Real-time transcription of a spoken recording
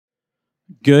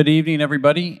Good evening,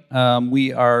 everybody.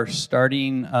 We are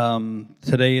starting,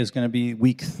 today is going to be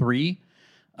week 3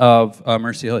 of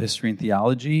Mercy Hill History and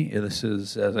Theology. This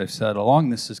is, as I've said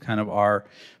along, this is kind of our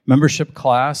membership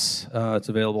class. It's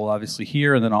available obviously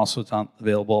here, and then also it's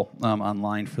available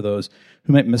online for those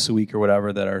who might miss a week or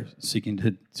whatever that are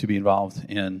seeking to be involved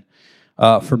in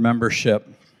for membership.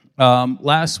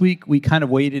 Last week, we kind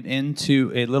of waded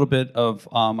into a little bit of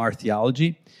our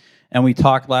theology, and we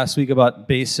talked last week about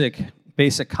basic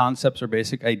concepts or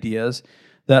basic ideas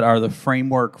that are the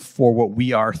framework for what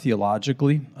we are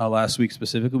theologically. Last week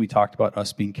specifically, we talked about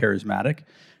us being charismatic,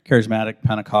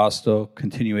 Pentecostal,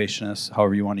 continuationists,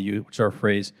 however you want to use whichever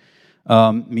phrase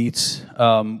meets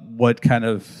what kind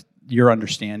of your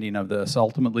understanding of this.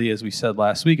 Ultimately, as we said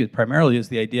last week, it primarily is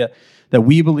the idea that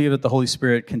we believe that the Holy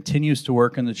Spirit continues to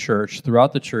work in the church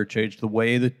throughout the church age the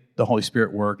way that the Holy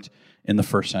Spirit worked in the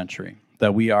first century.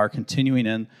 That we are continuing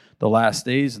in the last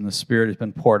days, and the Spirit has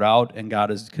been poured out, and God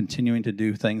is continuing to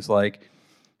do things like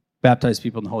baptize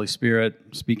people in the Holy Spirit,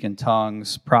 speak in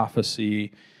tongues,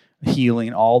 prophecy,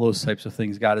 healing, all those types of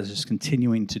things. God is just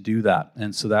continuing to do that,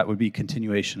 and so that would be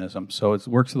continuationism. So it's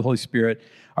works of the Holy Spirit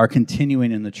are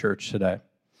continuing in the church today.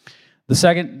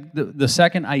 The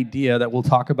second idea that we'll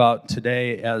talk about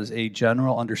today as a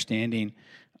general understanding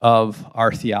of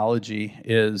our theology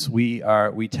is we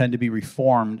tend to be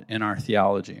reformed in our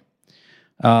theology.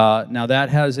 Now that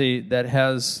has a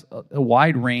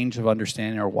wide range of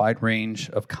understanding or a wide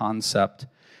range of concept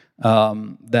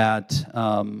that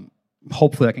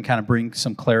hopefully I can kind of bring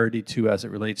some clarity to as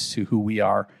it relates to who we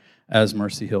are as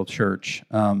Mercy Hill Church.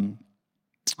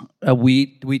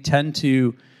 We tend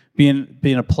to be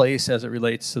in a place as it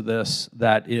relates to this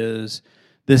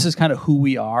this is kind of who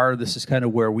we are. This is kind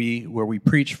of where we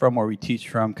preach from, where we teach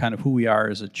from, kind of who we are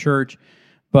as a church.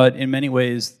 But in many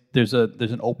ways, there's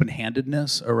an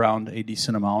open-handedness around a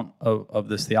decent amount of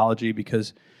this theology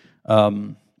because,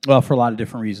 for a lot of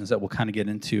different reasons that we'll kind of get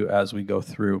into as we go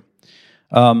through.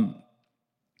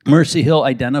 Mercy Hill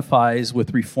identifies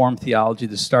with Reformed theology,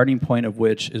 the starting point of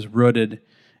which is rooted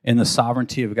in the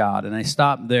sovereignty of God. And I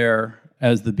stop there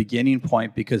as the beginning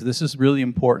point because this is really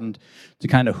important to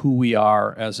kind of who we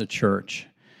are as a church.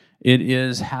 It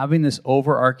is having this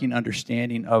overarching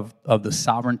understanding of the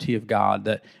sovereignty of God,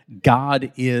 that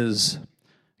God is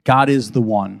the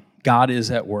one, God is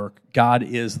at work, God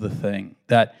is the thing,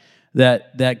 that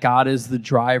God is the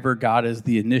driver, God is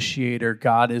the initiator,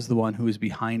 God is the one who is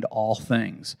behind all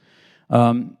things.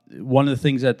 One of the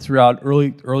things that throughout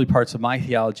early parts of my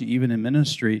theology, even in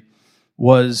ministry,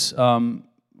 was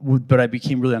but I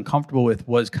became really uncomfortable with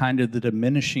was kind of the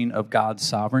diminishing of God's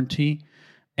sovereignty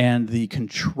and the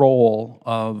control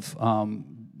of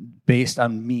based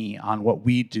on me, on what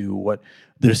we do, what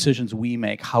the decisions we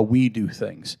make, how we do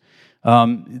things. The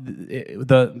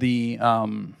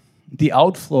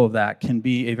outflow of that can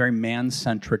be a very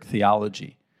man-centric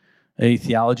theology, a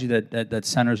theology that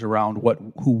centers around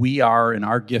who we are and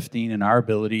our gifting and our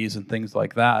abilities and things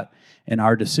like that, and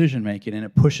our decision making, and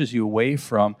it pushes you away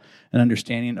from an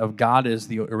understanding of God as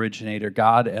the originator,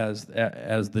 God as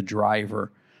the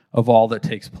driver of all that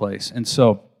takes place. And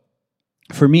so,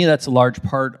 for me, that's a large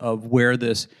part of where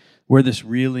this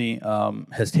really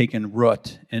has taken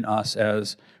root in us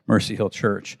as Mercy Hill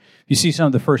Church. You see some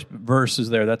of the first verses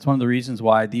there. That's one of the reasons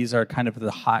why these are kind of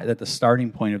at the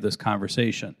starting point of this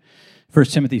conversation. 1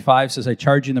 Timothy 5 says, "I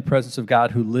charge you in the presence of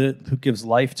God who gives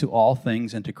life to all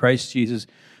things, and to Christ Jesus,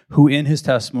 who in his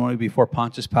testimony before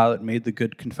Pontius Pilate made the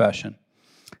good confession,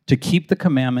 to keep the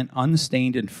commandment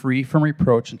unstained and free from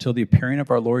reproach until the appearing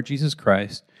of our Lord Jesus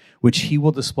Christ, which he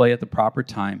will display at the proper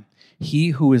time. He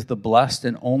who is the blessed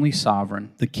and only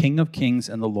sovereign, the King of kings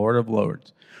and the Lord of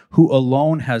lords, who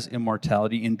alone has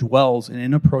immortality and dwells in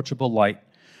inapproachable light,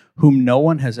 whom no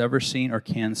one has ever seen or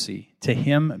can see. To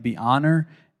him be honor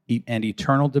and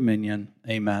eternal dominion.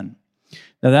 Amen."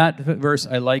 Now that verse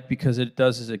I like because it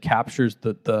captures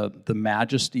the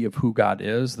majesty of who God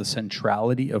is, the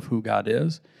centrality of who God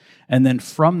is, and then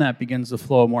from that begins the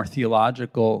flow of a more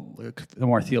theological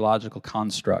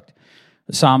construct.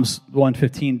 Psalms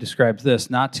 115 describes this: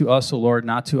 "Not to us, O Lord,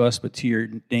 not to us, but to your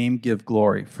name give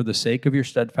glory, for the sake of your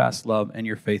steadfast love and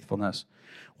your faithfulness.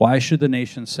 Why should the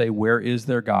nations say, 'Where is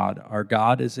their God?' Our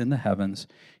God is in the heavens.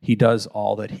 He does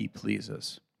all that he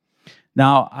pleases."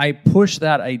 Now, I push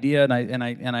that idea,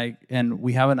 and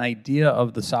we have an idea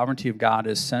of the sovereignty of God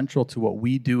as central to what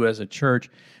we do as a church,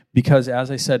 because, as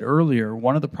I said earlier,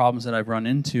 one of the problems that I've run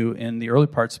into in the early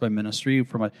parts of my ministry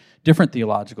from a different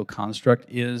theological construct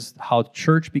is how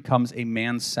church becomes a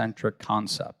man-centric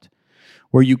concept,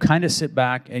 where you kind of sit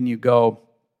back and you go,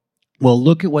 well,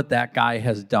 look at what that guy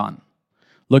has done.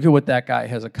 Look at what that guy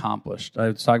has accomplished. I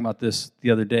was talking about this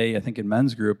the other day, I think in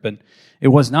men's group, and it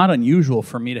was not unusual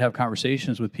for me to have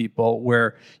conversations with people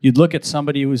where you'd look at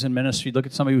somebody who was in ministry, you'd look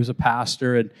at somebody who was a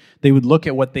pastor, and they would look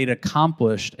at what they'd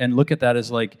accomplished and look at that as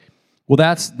like, well,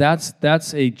 that's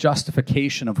a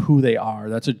justification of who they are.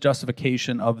 That's a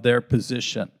justification of their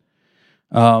position.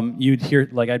 You'd hear,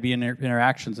 like, I'd be in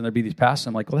interactions and there'd be these pastors,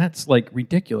 I'm like, well, that's like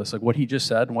ridiculous. Like what he just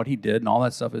said and what he did and all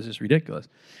that stuff is just ridiculous.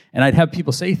 And I'd have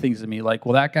people say things to me like,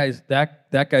 well, that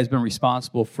guy's been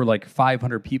responsible for like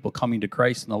 500 people coming to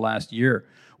Christ in the last year.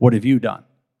 What have you done?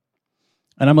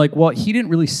 And I'm like, well, he didn't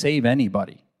really save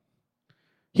anybody.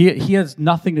 He has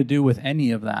nothing to do with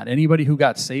any of that. Anybody who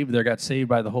got saved there got saved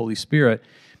by the Holy Spirit.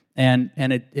 And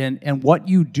what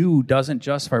you do doesn't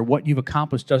justify, what you've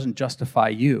accomplished doesn't justify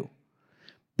you.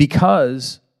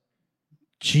 Because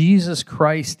Jesus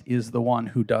Christ is the one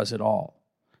who does it all.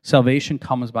 Salvation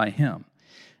comes by him.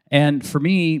 And for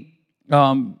me,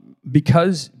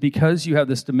 because you have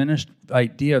this diminished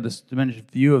idea, this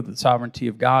diminished view of the sovereignty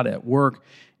of God at work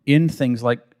in things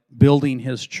like building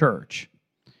his church,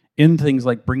 in things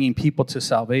like bringing people to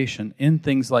salvation, in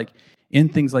things like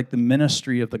the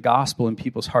ministry of the gospel in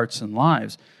people's hearts and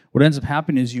lives, what ends up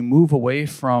happening is you move away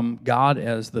from God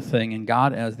as the thing and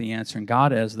God as the answer and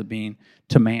God as the being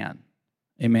to man,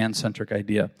 a man-centric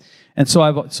idea. And so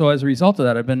as a result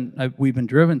of that, we've been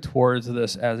driven towards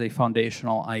this as a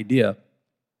foundational idea.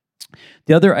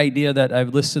 The other idea that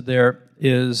I've listed there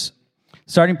is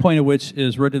starting point of which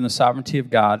is rooted in the sovereignty of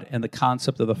God and the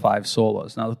concept of the five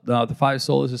solas. Now the five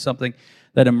solas is something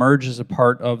that emerges as a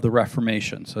part of the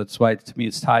Reformation. So that's why, to me,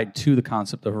 it's tied to the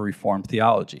concept of a Reformed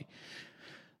theology.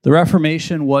 The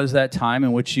Reformation was that time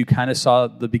in which you kind of saw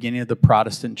the beginning of the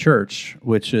Protestant church,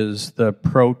 which is the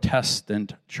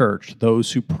Protestant church,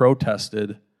 those who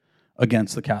protested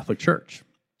against the Catholic Church.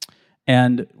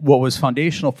 And what was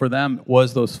foundational for them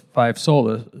was those five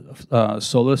sola,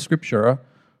 sola scriptura,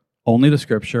 only the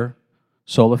Scripture,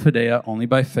 sola fidei, only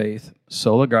by faith,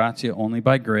 sola gratia, only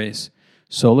by grace,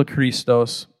 sola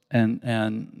Christos, and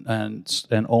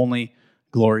only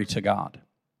glory to God.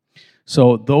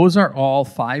 So those are all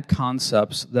five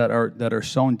concepts that are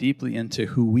sewn deeply into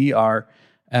who we are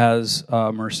as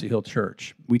Mercy Hill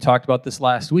Church. We talked about this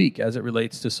last week as it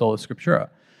relates to sola scriptura.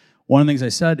 One of the things I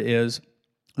said is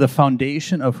the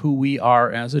foundation of who we are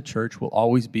as a church will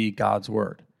always be God's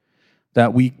Word.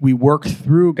 That we work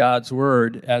through God's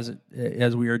Word as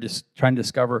we are just trying to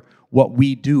discover what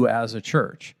we do as a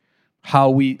church, how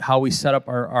we set up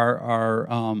our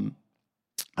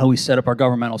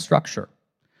governmental structure,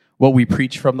 what we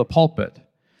preach from the pulpit,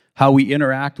 how we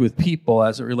interact with people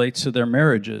as it relates to their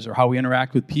marriages, or how we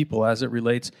interact with people as it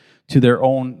relates to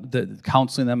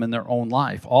counseling them in their own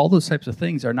life. All those types of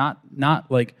things are not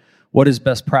like what is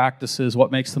best practices,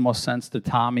 what makes the most sense to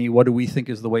Tommy, what do we think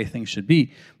is the way things should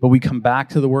be, but we come back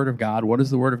to the Word of God, what does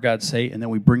the Word of God say, and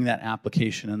then we bring that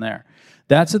application in there.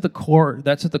 That's at the core of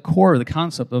the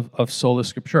concept of sola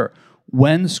scriptura.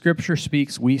 When Scripture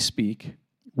speaks, we speak.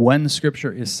 When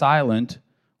Scripture is silent,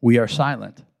 we are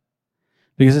silent.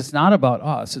 Because it's not about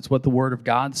us, it's what the Word of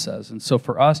God says. And so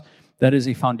for us, that is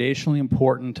a foundationally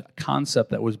important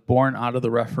concept that was born out of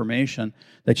the Reformation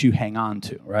that you hang on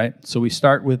to, right? So we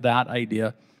start with that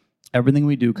idea. Everything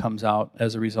we do comes out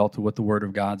as a result of what the Word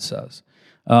of God says.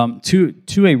 To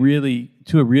a really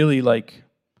like,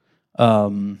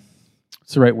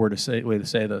 what's the right way to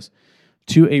say this?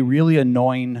 To a really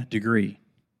annoying degree.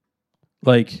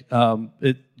 Like,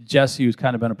 Jesse, who's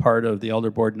kind of been a part of the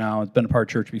elder board now, has been a part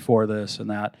of church before this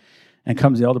and that, and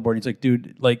comes to the elder board, and he's like,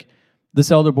 dude, like, this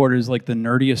elder board is like the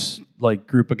nerdiest like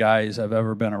group of guys I've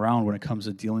ever been around when it comes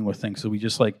to dealing with things. So we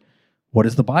just like, what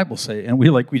does the Bible say? And we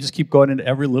just keep going into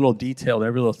every little detail,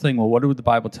 every little thing. Well, what would the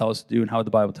Bible tell us to do, and how would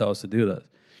the Bible tell us to do this?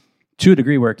 To a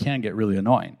degree where it can get really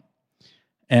annoying.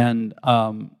 And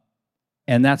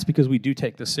that's because we do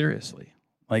take this seriously.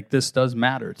 Like, this does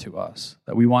matter to us,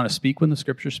 that we want to speak when the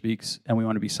Scripture speaks, and we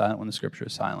want to be silent when the Scripture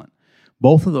is silent.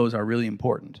 Both of those are really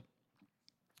important.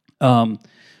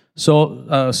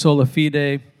 Sola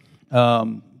fide,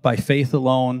 by faith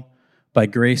alone, by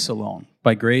grace alone.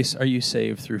 By grace are you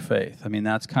saved through faith. I mean,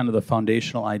 that's kind of the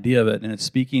foundational idea of it, and it's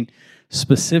speaking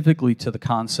specifically to the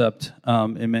concept,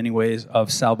 in many ways,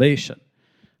 of salvation.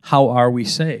 How are we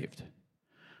saved?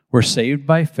 We're saved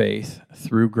by faith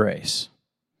through grace.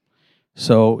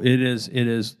 So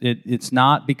it's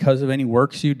not because of any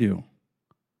works you do.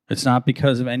 It's not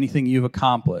because of anything you've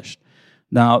accomplished.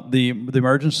 Now, the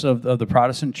emergence of the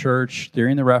Protestant church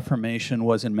during the Reformation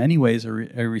was in many ways a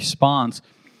response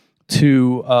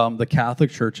to the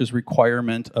Catholic Church's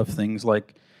requirement of things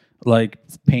like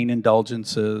pain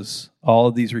indulgences, all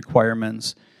of these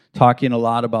requirements talking a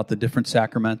lot about the different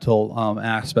sacramental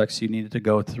aspects you needed to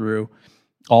go through,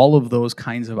 all of those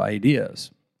kinds of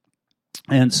ideas.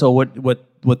 And so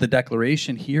what the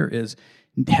declaration here is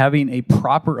having a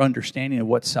proper understanding of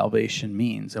what salvation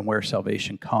means and where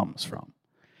salvation comes from.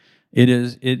 It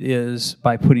is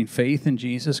by putting faith in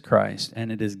Jesus Christ,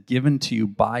 and it is given to you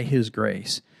by His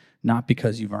grace, not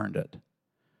because you've earned it.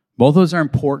 Both those are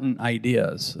important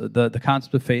ideas. The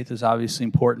concept of faith is obviously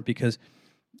important because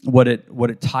what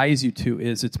it ties you to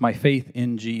is it's my faith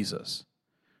in Jesus.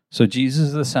 So Jesus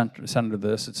is the center of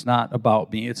this. It's not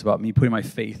about me. It's about me putting my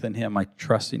faith in Him, my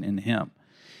trusting in Him.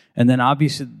 And then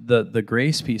obviously the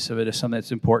grace piece of it is something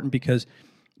that's important because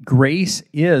grace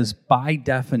is, by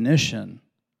definition,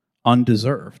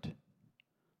 undeserved.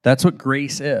 That's what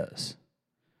grace is.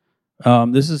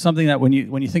 This is something that when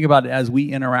you think about it as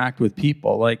we interact with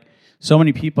people, like so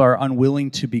many people are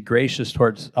unwilling to be gracious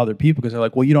towards other people because they're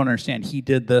like, well, you don't understand. He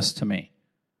did this to me.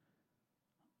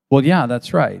 Well, yeah,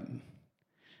 that's right.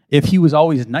 If He was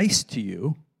always nice to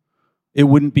you, it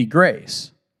wouldn't be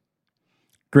grace.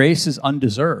 Grace is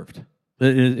undeserved.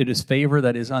 It is favor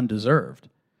that is undeserved.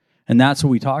 And that's what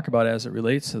we talk about as it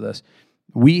relates to this.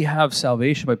 We have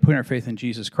salvation by putting our faith in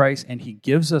Jesus Christ, and He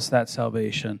gives us that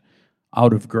salvation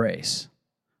out of grace.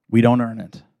 We don't earn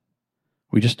it.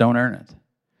 We just don't earn it.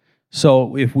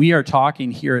 So if we are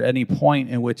talking here at any point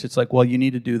in which it's like, well, you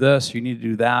need to do this, you need to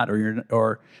do that,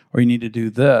 or you need to do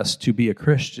this to be a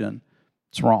Christian,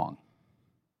 it's wrong.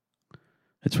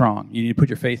 It's wrong. You need to put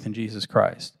your faith in Jesus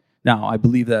Christ. Now, I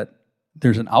believe that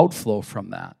there's an outflow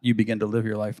from that. You begin to live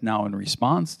your life now in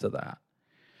response to that.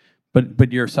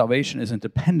 But your salvation isn't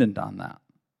dependent on that.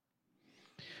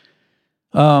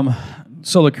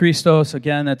 Sola Christos,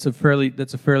 again, that's a fairly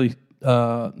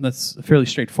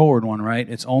straightforward one, right?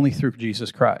 It's only through Jesus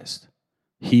Christ.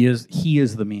 He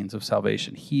is the means of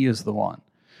salvation. He is the one.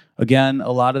 Again,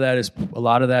 a lot of that was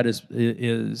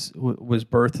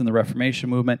birthed in the Reformation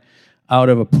movement out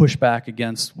of a pushback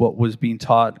against what was being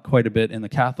taught quite a bit in the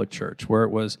Catholic Church, where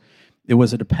it was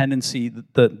a dependency.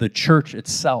 The church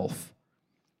itself,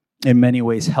 in many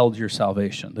ways, held your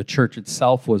salvation. The church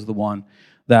itself was the one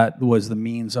that was the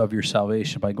means of your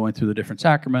salvation by going through the different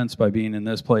sacraments, by being in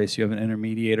this place. You have an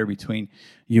intermediator between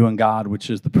you and God, which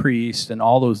is the priest, and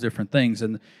all those different things.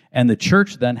 And the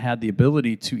church then had the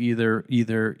ability to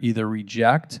either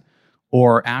reject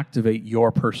or activate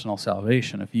your personal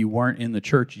salvation. If you weren't in the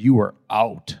church, you were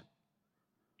out.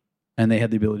 And they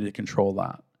had the ability to control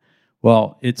that.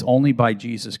 Well, it's only by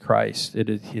Jesus Christ. It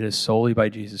is solely by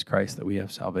Jesus Christ that we have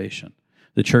salvation.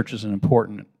 The church is an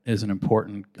important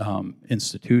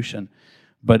institution,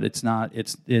 but it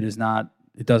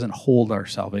doesn't hold our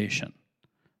salvation.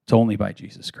 It's only by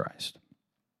Jesus Christ.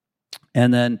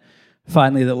 And then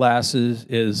finally, the last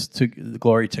is to the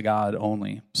glory to God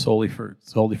only, solely for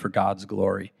God's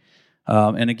glory.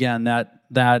 And again,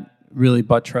 that really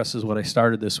buttresses what I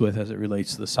started this with as it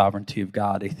relates to the sovereignty of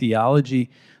God. A theology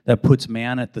that puts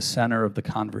man at the center of the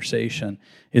conversation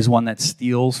is one that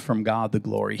steals from God the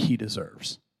glory He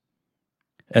deserves.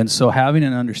 And so having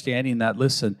an understanding that,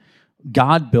 listen,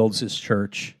 God builds His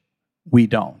church, we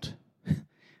don't.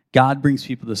 God brings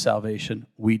people to salvation,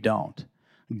 we don't.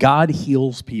 God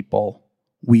heals people,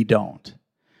 we don't.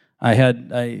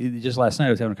 Just last night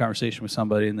I was having a conversation with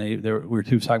somebody, and we were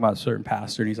talking about a certain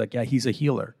pastor, and he's like, yeah, he's a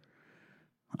healer.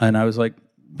 And I was like,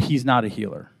 he's not a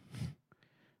healer.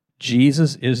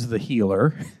 Jesus is the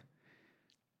healer.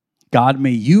 God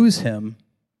may use Him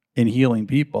in healing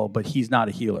people, but He's not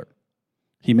a healer.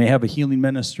 He may have a healing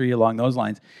ministry along those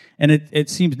lines. And it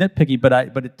seems nitpicky,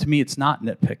 but to me it's not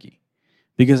nitpicky.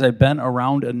 Because I've been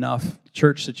around enough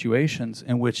church situations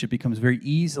in which it becomes very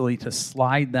easily to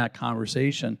slide that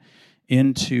conversation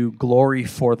into glory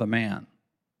for the man.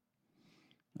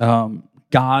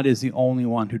 God is the only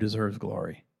one who deserves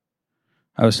glory.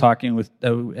 I was talking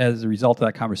as a result of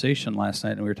that conversation last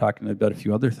night, and we were talking about a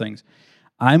few other things.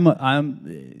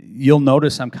 You'll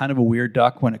notice I'm kind of a weird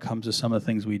duck when it comes to some of the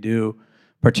things we do,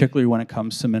 particularly when it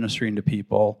comes to ministering to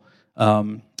people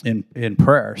in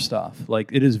prayer stuff. Like,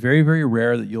 it is very, very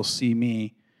rare that you'll see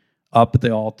me up at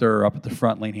the altar or up at the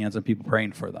front laying hands on people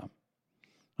praying for them.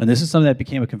 And this is something that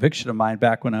became a conviction of mine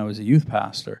back when I was a youth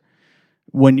pastor.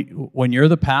 When you're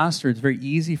the pastor, it's very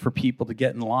easy for people to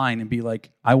get in line and be like,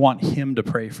 I want him to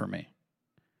pray for me.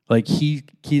 Like,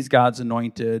 he's God's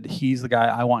anointed. He's the guy.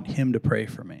 I want him to pray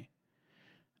for me.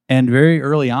 And very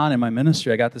early on in my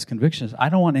ministry, I got this conviction. I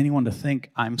don't want anyone to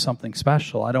think I'm something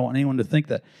special. I don't want anyone to think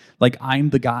that, like, I'm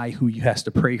the guy who has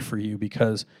to pray for you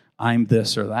because I'm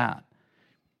this or that.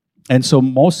 And so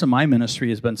most of my ministry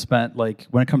has been spent, like,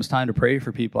 when it comes time to pray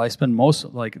for people, I spend most,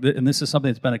 like, and this is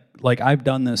something that's been, I've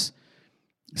done this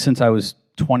since I was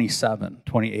 27,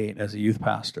 28 as a youth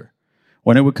pastor.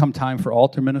 When it would come time for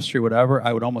altar ministry, whatever,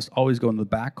 I would almost always go in the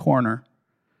back corner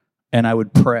and I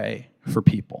would pray for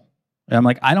people. And I'm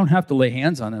like, I don't have to lay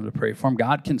hands on them to pray for them.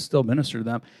 God can still minister to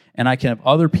them, and I can have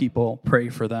other people pray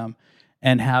for them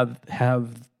and have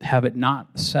it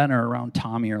not center around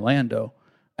Tommy or Lando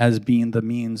as being the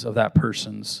means of that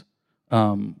person's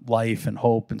life and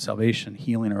hope and salvation,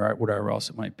 healing, or whatever else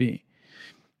it might be.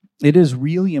 It is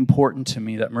really important to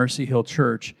me that Mercy Hill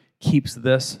Church keeps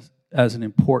this as an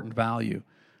important value.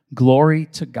 Glory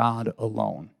to God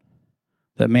alone,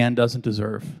 that man doesn't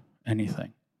deserve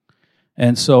anything.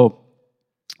 And so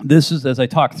this is, as I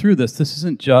talk through this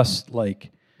isn't just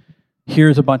like,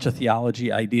 here's a bunch of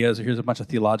theology ideas, or here's a bunch of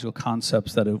theological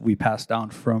concepts that we pass down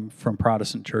from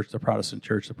Protestant church to Protestant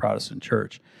church to Protestant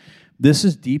church. This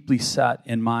is deeply set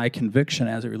in my conviction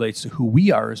as it relates to who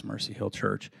we are as Mercy Hill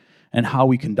Church and how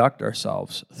we conduct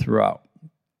ourselves throughout.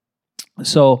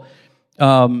 So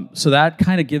that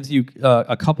kind of gives you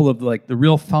a couple of like the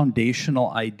real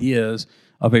foundational ideas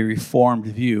of a reformed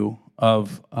view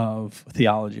of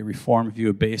theology, a reformed view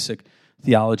of basic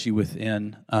theology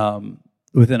within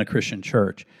a Christian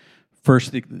church.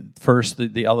 First,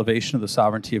 the elevation of the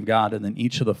sovereignty of God, and then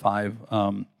each of the five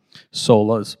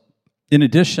solas. In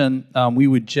addition, we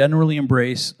would generally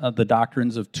embrace the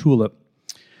doctrines of TULIP,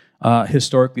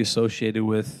 historically associated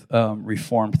with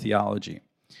Reformed theology.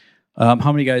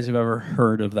 How many guys have ever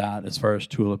heard of that as far as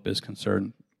TULIP is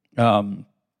concerned?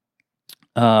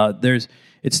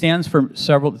 It stands for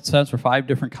 5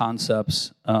 different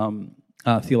concepts,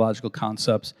 theological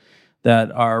concepts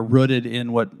that are rooted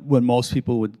in what most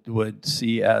people would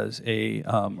see as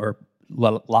or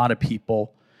a lot of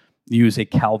people use a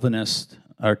Calvinist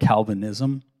or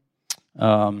Calvinism.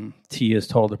 T is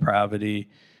total depravity,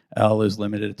 L is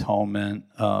limited atonement.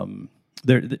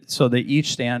 So they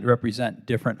each represent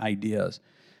different ideas.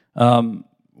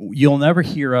 You'll never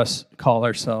hear us call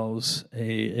ourselves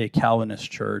a Calvinist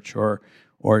church or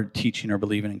teaching or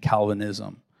believing in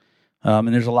Calvinism. And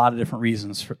there's a lot of different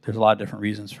reasons for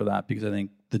that, because I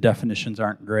think the definitions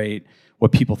aren't great.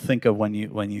 What people think of when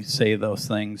you say those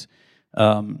things,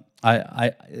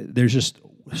 there's just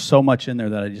so much in there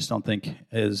that I just don't think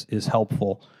is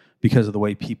helpful because of the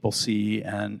way people see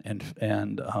and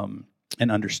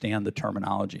understand the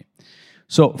terminology.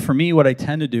 So for me, what I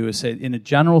tend to do is say, in a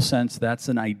general sense, that's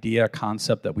an idea,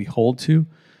 concept that we hold to,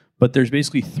 but there's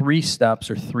basically 3 steps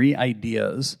or 3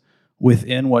 ideas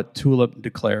within what TULIP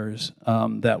declares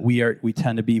that we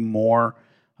tend to be more,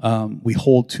 we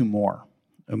hold to more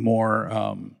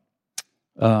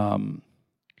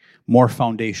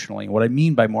foundationally. What I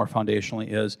mean by more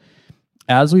foundationally is,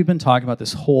 as we've been talking about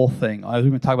this whole thing, as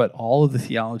we've been talking about all of the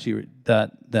theology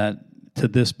that to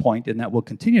this point, and that we'll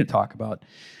continue to talk about,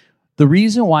 the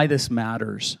reason why this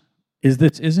matters is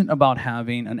this isn't about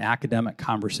having an academic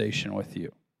conversation with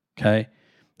you, okay?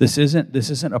 This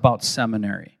isn't about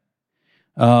seminary.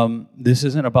 This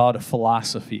isn't about a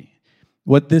philosophy.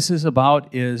 What this is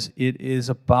about is, it is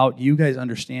about you guys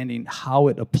understanding how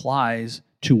it applies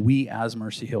to we as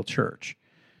Mercy Hill Church,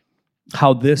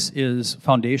 how this is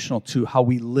foundational to how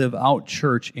we live out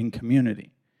church in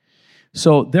community.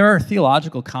 So there are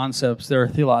theological concepts, there are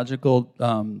theological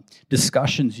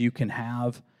discussions you can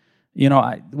have. You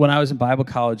know, when I was in Bible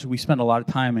college, we spent a lot of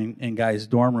time in guys'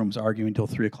 dorm rooms arguing until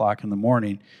 3 o'clock in the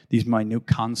morning, these minute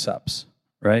concepts,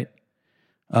 right?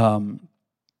 And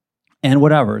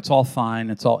whatever, it's all fine,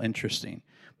 it's all interesting.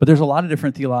 But there's a lot of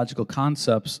different theological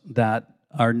concepts that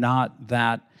are not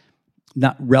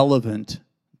relevant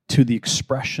to the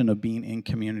expression of being in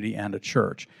community and a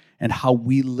church, and how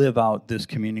we live out this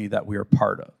community that we are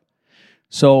part of.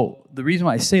 So the reason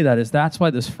why I say that is that's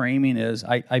why this framing is,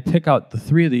 I pick out the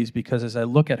 3 of these because as I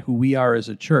look at who we are as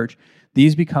a church,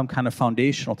 these become kind of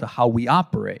foundational to how we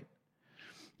operate.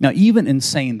 Now, even in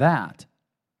saying that,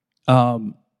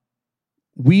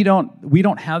 we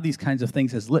don't have these kinds of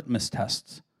things as litmus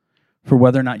tests for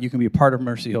whether or not you can be a part of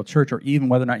Mercy Hill Church, or even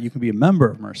whether or not you can be a member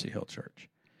of Mercy Hill Church.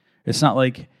 It's not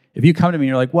like, if you come to me and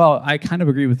you're like, well, I kind of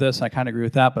agree with this, I kind of agree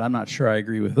with that, but I'm not sure I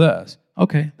agree with this.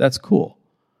 Okay, that's cool.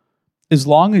 As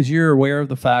long as you're aware of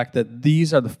the fact that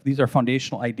these are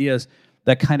foundational ideas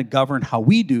that kind of govern how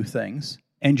we do things,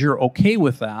 and you're okay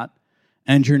with that,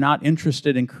 and you're not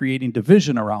interested in creating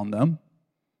division around them,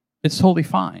 it's totally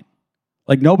fine.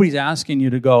 Like, nobody's asking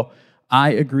you to go, I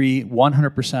agree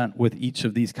 100% with each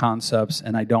of these concepts,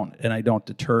 and I don't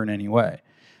deter in any way.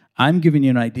 I'm giving you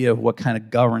an idea of what kind of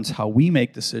governs how we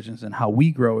make decisions and how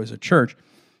we grow as a church.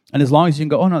 And as long as you can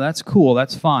go, oh no, that's cool,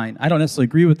 that's fine. I don't necessarily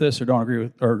agree with this or don't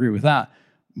agree with that,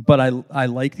 But I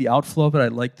like the outflow of it. I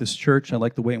like this church. I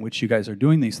like the way in which you guys are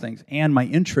doing these things. And my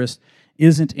interest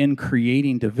isn't in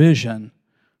creating division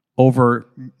over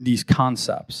these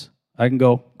concepts. I can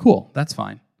go, cool, that's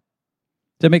fine.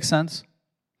 Does that make sense?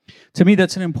 To me,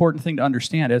 that's an important thing to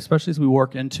understand, especially as we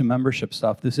work into membership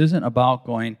stuff. This isn't about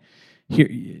going, here.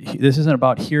 This isn't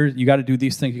about here, you got to do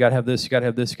these things, you got to have this, you got to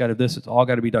have this, you got to have this. It's all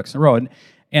got to be ducks in a row.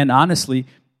 And honestly,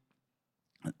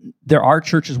 there are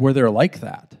churches where they're like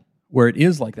that, where it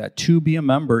is like that. To be a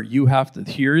member, you have to,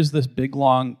 here's this big,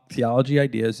 long theology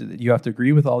ideas, that you have to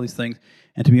agree with all these things,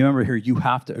 and to be a member here, you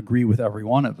have to agree with every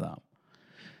one of them.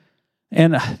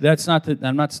 And that's not to,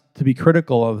 I'm not to be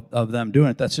critical of them doing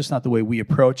it. That's just not the way we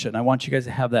approach it. And I want you guys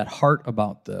to have that heart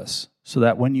about this, so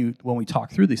that when we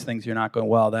talk through these things, you're not going,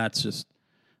 well, that's just,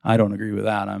 I don't agree with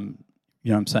that. You know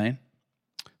what I'm saying?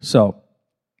 So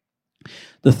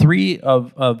the three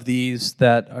of these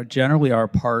that are generally are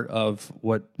part of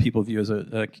what people view as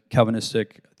a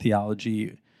Calvinistic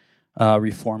theology,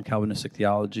 Reformed Calvinistic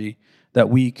theology, that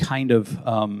we kind of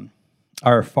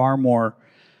are far more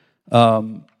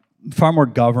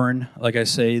govern, like I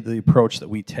say, the approach that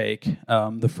we take.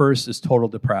 The first is total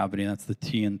depravity, and that's the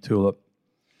T in TULIP.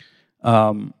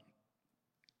 That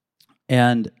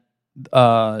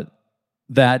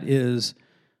is,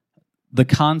 the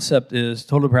concept is,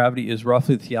 total depravity is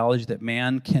roughly the theology that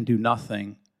man can do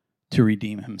nothing to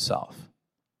redeem himself.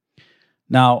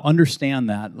 Now, understand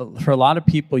that. For a lot of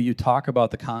people, you talk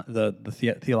about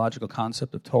the theological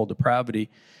concept of total depravity,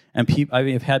 and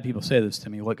I've had people say this to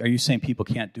me, like, are you saying people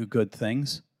can't do good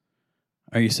things?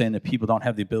 Are you saying that people don't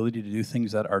have the ability to do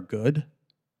things that are good?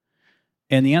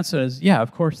 And the answer is, yeah,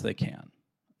 of course they can.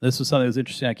 This was something that was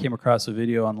interesting. I came across a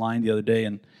video online the other day,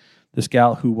 and this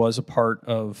gal who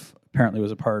apparently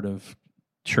was a part of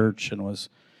church and was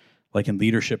like in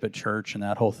leadership at church and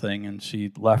that whole thing, and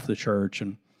she left the church,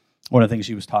 and one of the things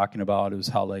she was talking about is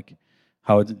how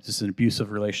it's just an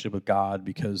abusive relationship with God,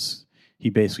 because he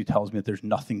basically tells me that there's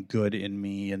nothing good in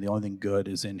me and the only thing good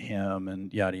is in him,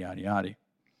 and yada, yada, yada.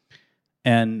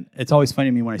 And it's always funny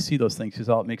to me when I see those things, because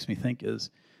all it makes me think is,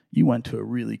 you went to a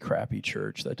really crappy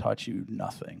church that taught you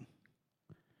nothing.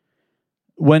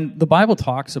 When the Bible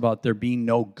talks about there being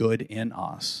no good in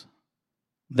us,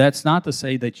 that's not to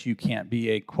say that you can't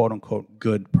be a quote-unquote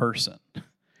good person,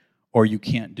 or you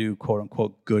can't do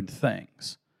quote-unquote good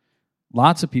things.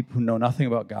 Lots of people who know nothing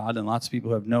about God and lots of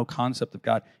people who have no concept of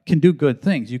God can do good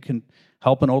things. You can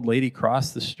help an old lady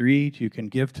cross the street. You can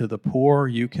give to the poor.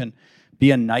 You can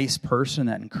be a nice person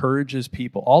that encourages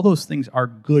people. All those things are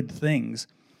good things.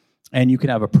 And you can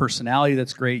have a personality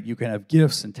that's great. You can have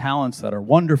gifts and talents that are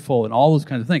wonderful and all those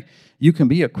kinds of things. You can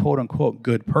be a quote-unquote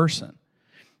good person.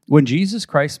 When Jesus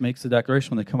Christ makes the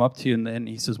declaration, when they come up to you and then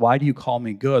he says, why do you call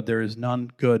me good? There is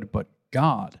none good but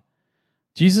God.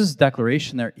 Jesus'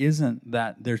 declaration there isn't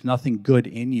that there's nothing good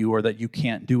in you or that you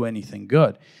can't do anything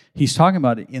good. He's talking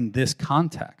about it in this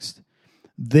context.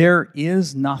 There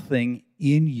is nothing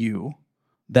in you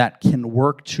that can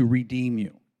work to redeem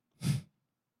you.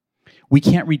 We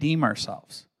can't redeem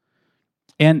ourselves.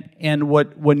 And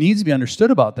what needs to be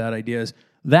understood about that idea is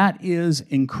that is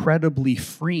incredibly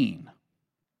freeing.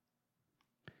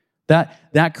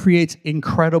 That creates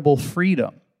incredible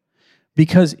freedom.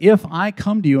 Because if I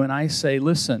come to you and I say,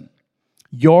 listen,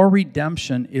 your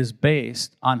redemption is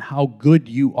based on how good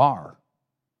you are.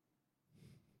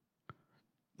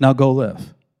 Now go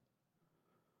live.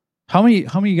 How many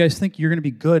of you guys think you're going to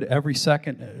be good every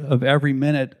second of every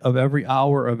minute of every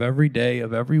hour of every day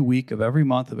of every week of every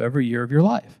month of every year of your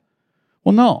life?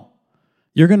 Well, no.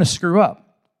 You're going to screw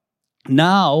up.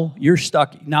 Now you're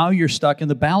stuck in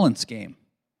the balance game.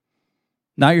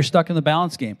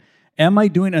 Am I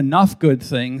doing enough good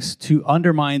things to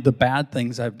undermine the bad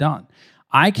things I've done?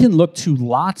 I can look to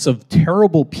lots of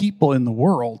terrible people in the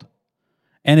world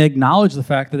and acknowledge the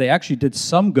fact that they actually did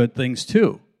some good things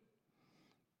too.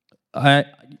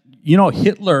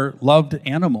 Hitler loved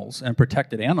animals and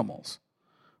protected animals.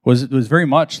 Was very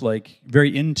much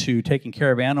very into taking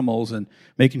care of animals and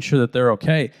making sure that they're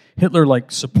okay. Hitler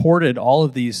supported all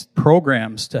of these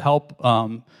programs to help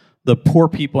the poor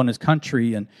people in his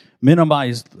country and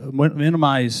minimized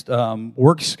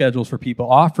work schedules for people,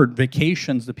 offered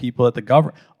vacations to people at the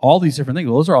government, all these different things.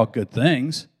 Well, those are all good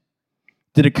things.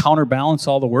 Did it counterbalance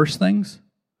all the worst things?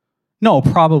 No,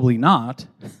 probably not.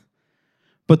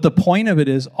 But the point of it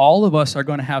is all of us are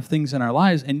going to have things in our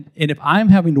lives, and if I'm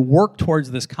having to work towards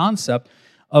this concept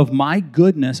of my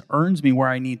goodness earns me where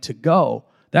I need to go,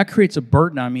 that creates a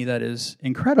burden on me that is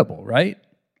incredible, right?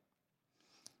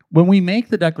 When we make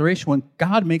the declaration, when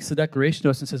God makes the declaration to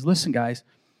us and says, listen, guys,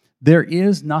 there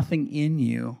is nothing in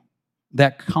you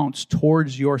that counts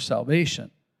towards your salvation.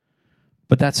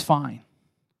 But that's fine,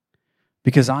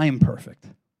 because I am perfect,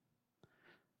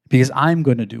 because I'm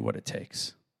going to do what it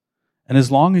takes. And as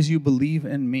long as you believe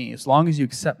in me, as long as you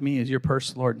accept me as your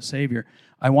personal Lord and Savior,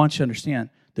 I want you to understand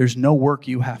there's no work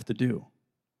you have to do.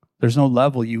 There's no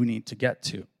level you need to get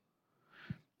to.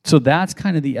 So that's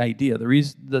kind of the idea.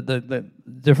 The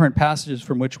different passages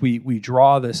from which we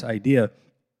draw this idea.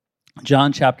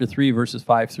 John chapter 3, verses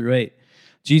 5 through 8.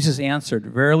 Jesus answered,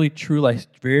 very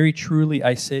truly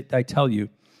I tell you,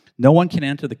 no one can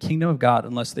enter the kingdom of God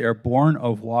unless they are born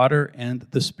of water and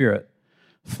the Spirit.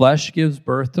 Flesh gives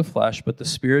birth to flesh, but the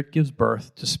Spirit gives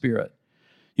birth to spirit.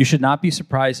 You should not be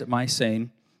surprised at my saying,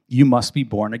 you must be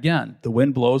born again. The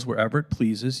wind blows wherever it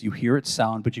pleases. You hear its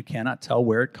sound, but you cannot tell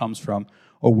where it comes from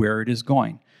or where it is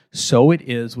going. So it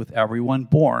is with everyone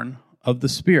born of the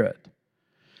Spirit.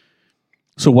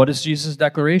 So what is Jesus'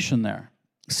 declaration there?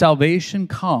 Salvation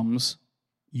comes,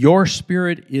 your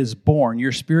spirit is born,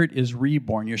 your spirit is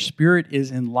reborn, your spirit is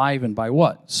enlivened by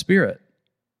what? Spirit.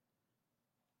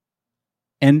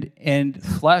 And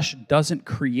flesh doesn't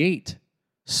create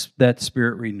that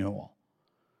spirit renewal.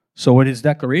 So what his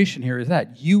declaration here is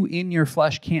that you in your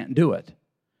flesh can't do it.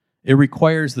 It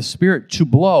requires the Spirit to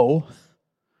blow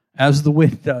as the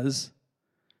wind does,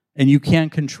 and you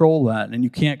can't control that, and you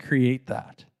can't create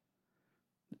that,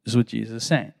 is what Jesus is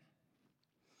saying.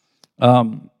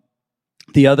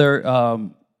 The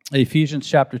other, Ephesians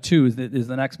chapter 2 is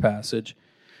the next passage.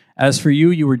 As for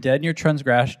you, you were dead in your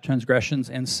transgressions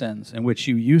and sins, in which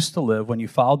you used to live when you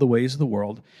followed the ways of the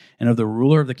world and of the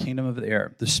ruler of the kingdom of the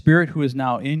air, the spirit who is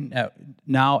now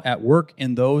at work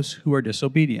in those who are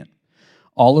disobedient.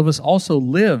 All of us also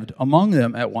lived among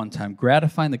them at one time,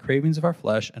 gratifying the cravings of our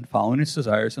flesh and following its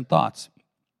desires and thoughts.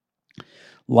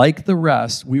 Like the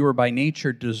rest, we were by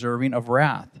nature deserving of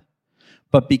wrath.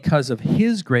 But because of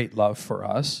his great love for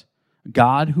us,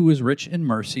 God, who is rich in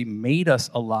mercy, made us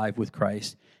alive with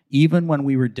Christ, even when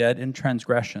we were dead in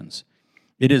transgressions.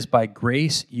 It is by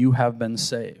grace you have been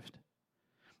saved.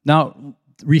 Now,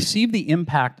 receive the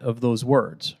impact of those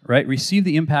words, right? Receive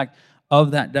the impact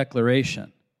of that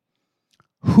declaration.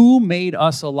 Who made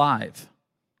us alive?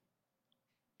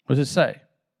 What does it say?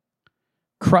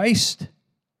 Christ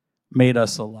made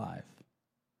us alive.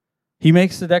 He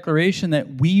makes the declaration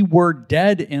that we were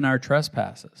dead in our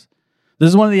trespasses. This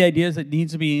is one of the ideas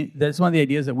that's one of the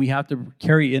ideas that we have to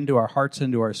carry into our hearts,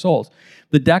 into our souls.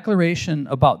 The declaration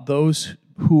about those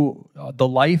who, the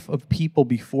life of people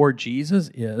before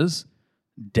Jesus is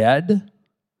dead,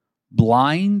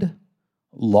 blind,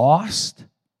 lost.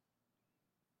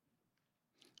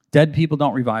 Dead people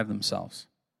don't revive themselves.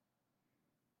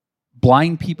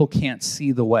 Blind people can't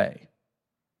see the way.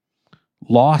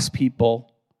 Lost people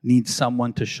need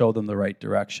someone to show them the right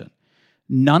direction.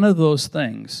 None of those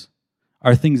things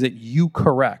are things that you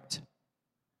correct.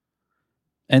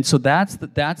 And so that's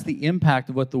the impact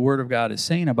of what the Word of God is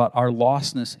saying about our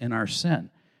lostness and our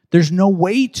sin. There's no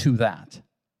way to that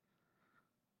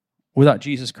without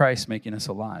Jesus Christ making us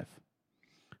alive.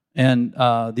 And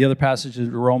the other passage is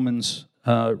Romans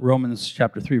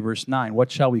chapter 3, verse 9. What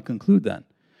shall we conclude then?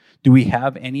 Do we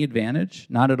have any advantage?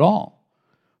 Not at all.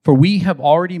 For we have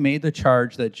already made the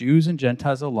charge that Jews and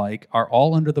Gentiles alike are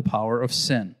all under the power of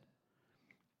sin.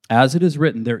 As it is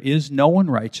written, there is no one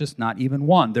righteous, not even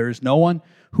one. There is no one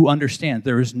who understands.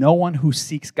 There is no one who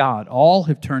seeks God. All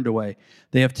have turned away.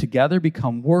 They have together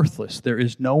become worthless. There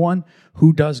is no one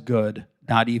who does good,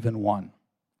 not even one.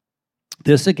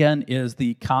 This, again, is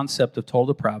the concept of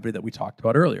total depravity that we talked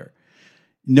about earlier.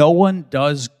 No one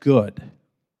does good.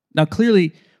 Now,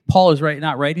 clearly, Paul is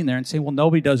not writing there and saying, well,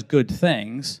 nobody does good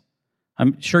things.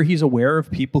 I'm sure he's aware of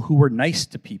people who were nice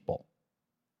to people.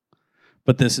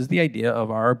 But this is the idea of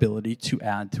our ability to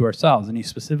add to ourselves. And he's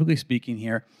specifically speaking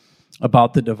here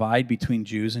about the divide between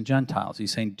Jews and Gentiles.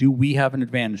 He's saying, do we have an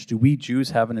advantage? Do we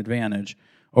Jews have an advantage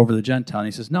over the Gentile? And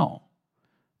he says, no.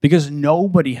 Because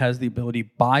nobody has the ability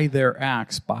by their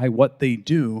acts, by what they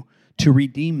do, to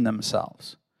redeem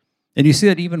themselves. And you see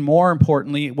that even more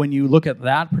importantly when you look at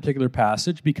that particular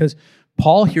passage, because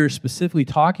Paul here is specifically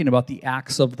talking about the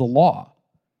acts of the law.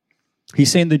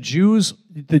 He's saying the Jews,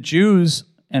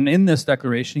 and in this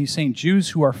declaration, he's saying Jews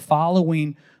who are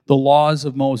following the laws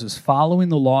of Moses, following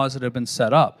the laws that have been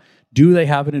set up, do they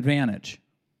have an advantage?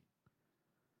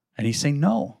 And he's saying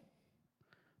no.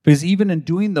 Because even in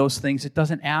doing those things, it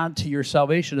doesn't add to your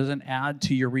salvation, it doesn't add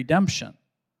to your redemption.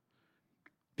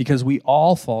 Because we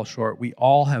all fall short, we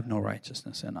all have no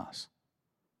righteousness in us.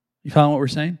 You follow what we're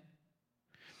saying?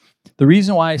 The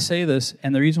reason why I say this,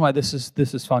 and the reason why this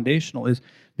is foundational, is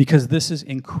because this is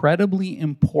incredibly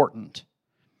important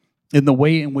in the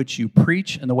way in which you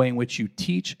preach, in the way in which you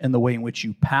teach, in the way in which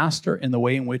you pastor, in the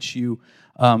way in which you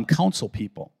counsel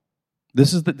people.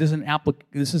 This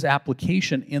is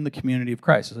application in the community of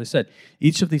Christ. As I said,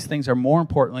 each of these things are more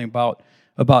importantly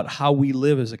about how we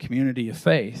live as a community of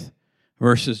faith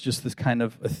versus just this kind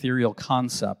of ethereal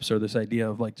concepts or this idea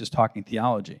of like just talking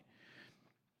theology.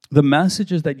 The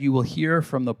messages that you will hear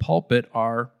from the pulpit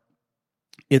are,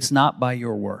 it's not by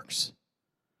your works.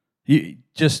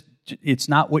 It's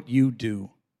not what you do.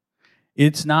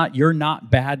 It's not, you're not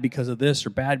bad because of this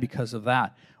or bad because of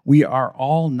that. We are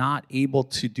all not able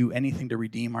to do anything to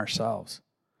redeem ourselves.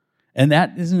 And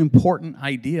that is an important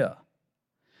idea.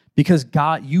 Because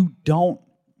God, you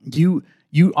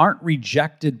aren't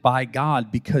rejected by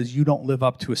God because you don't live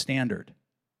up to a standard.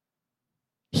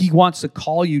 He wants to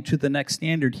call you to the next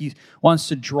standard. He wants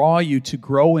to draw you to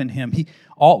grow in Him.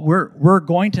 We're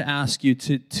going to ask you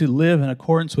to live in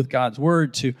accordance with God's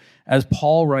word, to, as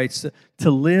Paul writes, to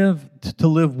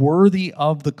live worthy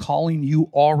of the calling you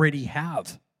already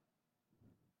have.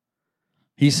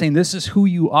 He's saying this is who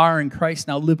you are in Christ.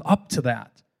 Now live up to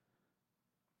that.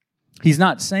 He's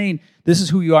not saying this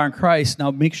is who you are in Christ. Now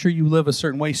make sure you live a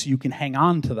certain way so you can hang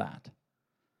on to that.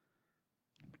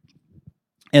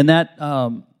 And that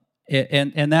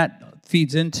and that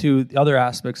feeds into the other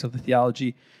aspects of the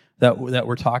theology that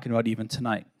we're talking about even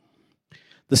tonight.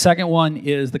 The second one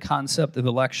is the concept of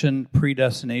election.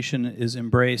 Predestination is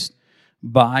embraced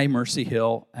by Mercy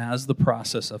Hill as the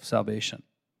process of salvation.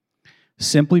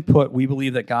 Simply put, we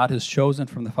believe that God has chosen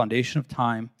from the foundation of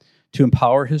time to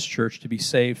empower His church to be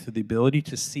saved through the ability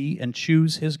to see and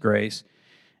choose His grace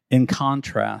in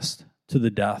contrast to the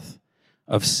death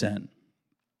of sin.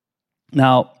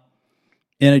 Now,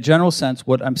 in a general sense,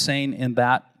 what I'm saying in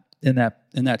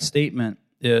that statement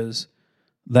is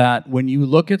that when you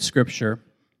look at Scripture,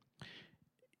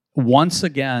 once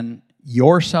again,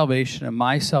 your salvation and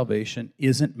my salvation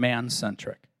isn't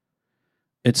man-centric.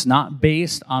 It's not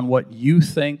based on what you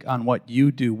think, on what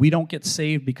you do. We don't get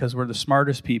saved because we're the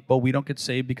smartest people. We don't get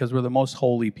saved because we're the most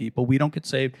holy people. We don't get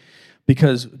saved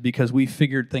because we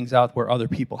figured things out where other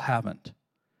people haven't.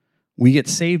 We get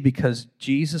saved because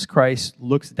Jesus Christ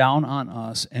looks down on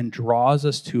us and draws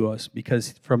us to us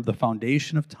because from the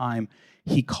foundation of time,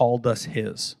 He called us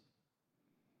His.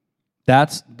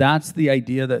 That's the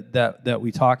idea that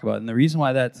we talk about. And the reason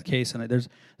why that's the case, and there's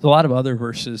a lot of other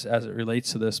verses as it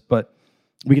relates to this, but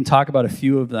we can talk about a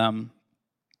few of them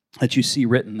that you see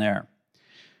written there.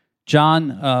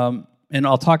 John, and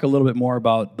I'll talk a little bit more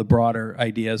about the broader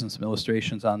ideas and some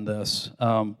illustrations on this,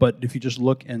 but if you just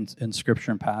look in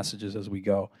Scripture and passages as we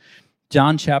go.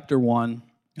 John chapter 1,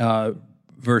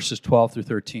 verses 12 through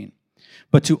 13.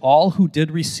 But to all who did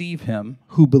receive Him,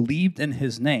 who believed in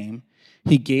His name,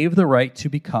 He gave the right to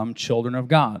become children of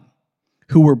God,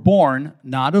 who were born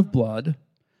not of blood,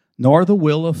 nor the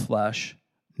will of flesh,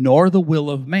 nor the will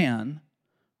of man,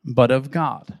 but of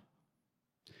God.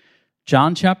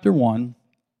 John chapter 1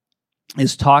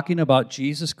 is talking about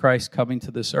Jesus Christ coming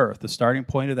to this earth. The starting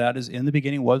point of that is, in the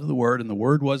beginning was the Word, and the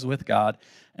Word was with God,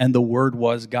 and the Word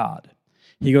was God.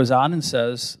 He goes on and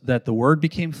says that the Word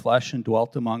became flesh and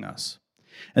dwelt among us.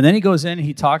 And then he goes in and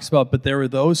he talks about, but there were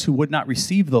those who would not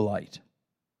receive the light,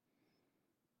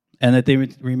 and that they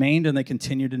remained and they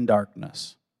continued in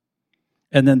darkness.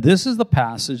 And then this is the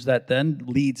passage that then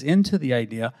leads into the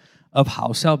idea of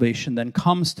how salvation then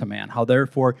comes to man. How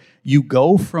therefore you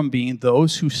go from being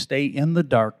those who stay in the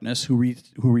darkness, who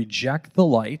reject the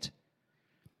light,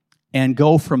 and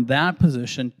go from that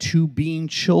position to being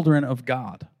children of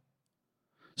God.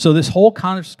 So this whole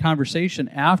conversation,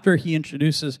 after he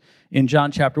introduces, in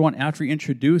John chapter 1, after he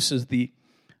introduces the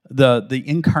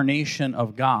incarnation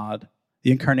of God,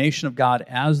 the incarnation of God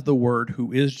as the Word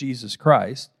who is Jesus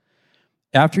Christ,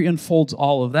 after he unfolds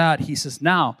all of that, he says,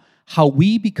 now, how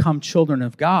we become children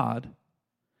of God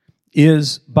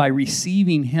is by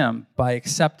receiving Him, by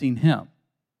accepting Him.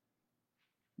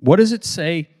 What does it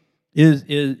say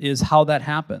is how that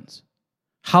happens?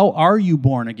 How are you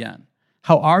born again?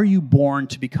 How are you born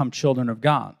to become children of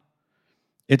God?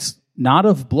 It's not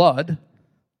of blood.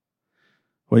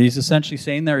 What he's essentially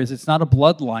saying there is it's not a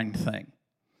bloodline thing.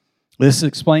 This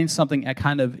explains something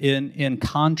kind of in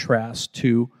contrast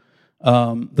to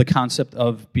the concept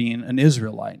of being an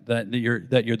Israelite, that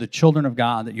you're the children of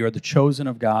God, that you're the chosen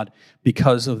of God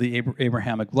because of the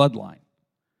Abrahamic bloodline.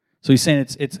 So he's saying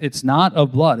it's not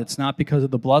of blood, it's not because of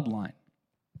the bloodline,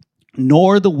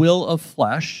 nor the will of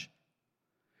flesh.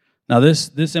 Now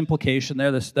this implication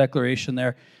there, this declaration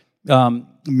there,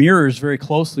 mirrors very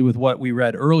closely with what we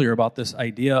read earlier about this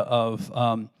idea of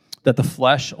that the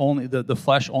flesh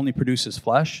only produces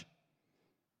flesh,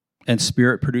 and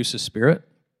spirit produces spirit.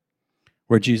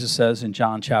 where Jesus says in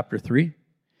John chapter 3.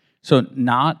 So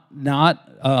not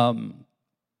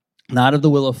of the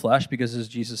will of flesh, because as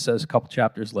Jesus says a couple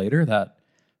chapters later, that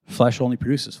flesh only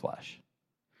produces flesh.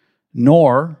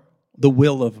 Nor the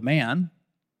will of man,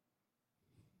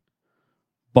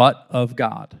 but of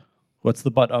God. What's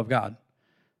the but of God?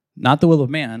 Not the will of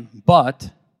man,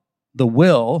 but the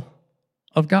will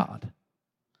of God.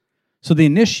 So the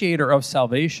initiator of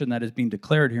salvation that is being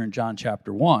declared here in John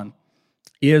chapter 1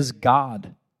 is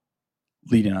God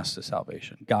leading us to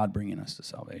salvation, God bringing us to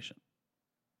salvation.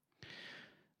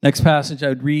 Next passage I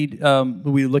would read,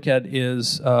 we look at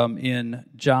is in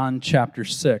John chapter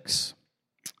 6.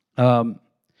 And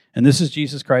this is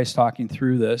Jesus Christ talking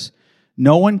through this.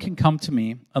 No one can come to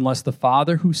me unless the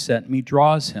Father who sent me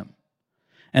draws him,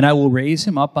 and I will raise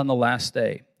him up on the last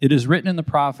day. It is written in the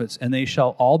prophets, and they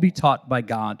shall all be taught by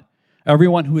God.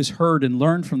 Everyone who has heard and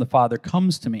learned from the Father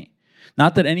comes to me.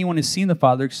 Not that anyone has seen the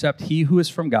Father except he who is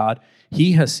from God.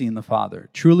 He has seen the Father.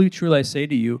 Truly, truly, I say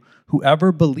to you,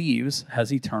 whoever believes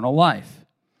has eternal life.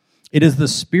 It is the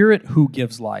Spirit who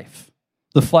gives life.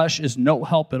 The flesh is no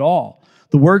help at all.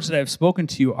 The words that I have spoken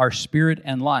to you are spirit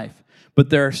and life. But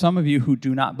there are some of you who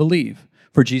do not believe.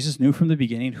 For Jesus knew from the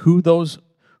beginning who those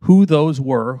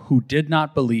were who did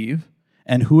not believe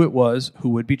and who it was who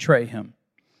would betray him.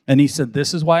 And he said,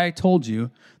 this is why I told you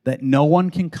that no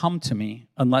one can come to me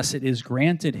unless it is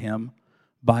granted him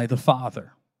by the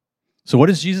Father. So what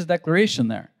is Jesus' declaration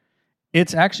there?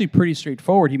 It's actually pretty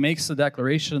straightforward. He makes the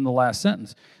declaration in the last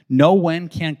sentence. No one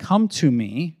can come to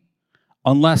me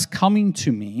unless coming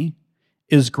to me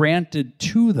is granted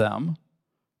to them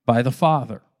by the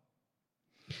Father.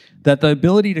 That the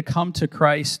ability to come to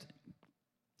Christ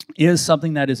is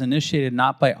something that is initiated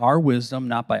not by our wisdom,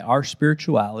 not by our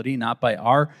spirituality, not by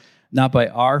our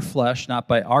flesh, not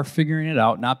by our figuring it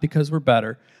out, not because we're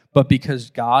better, but because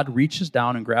God reaches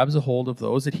down and grabs a hold of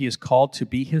those that he has called to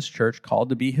be his church, called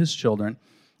to be his children,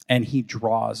 and he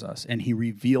draws us, and he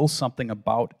reveals something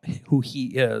about who he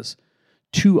is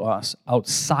to us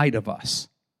outside of us.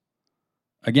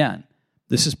 Again,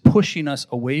 this is pushing us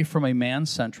away from a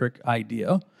man-centric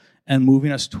idea and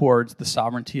moving us towards the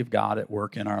sovereignty of God at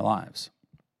work in our lives.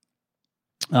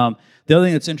 The other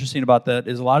thing that's interesting about that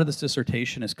is a lot of this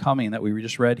dissertation is coming that we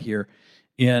just read here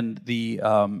in the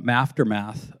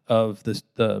aftermath of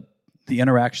the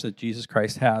interaction that Jesus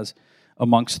Christ has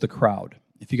amongst the crowd.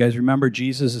 If you guys remember,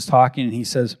 Jesus is talking and he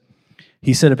said,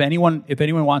 if anyone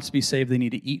wants to be saved, they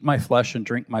need to eat my flesh and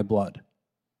drink my blood.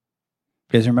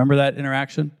 You guys remember that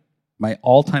interaction? My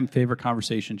all-time favorite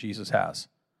conversation Jesus has.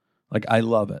 Like, I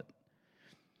love it.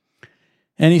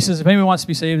 And he says, if anyone wants to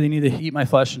be saved, they need to eat my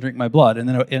flesh and drink my blood. And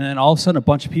then all of a sudden, a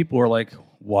bunch of people were like,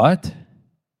 what?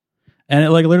 And it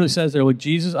literally says there,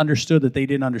 Jesus understood that they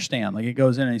didn't understand. It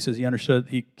goes in and he says he understood.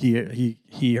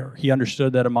 He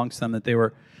understood that amongst them that they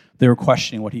were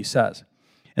questioning what he says.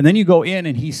 And then you go in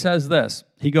and he says this.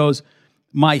 He goes,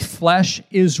 my flesh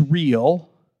is real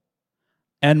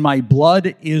and my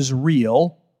blood is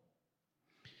real.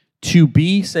 To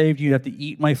be saved, you have to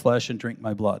eat my flesh and drink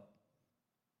my blood.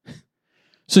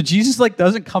 So Jesus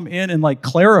doesn't come in and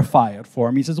clarify it for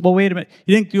him. He says, well, wait a minute.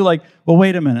 He didn't do well,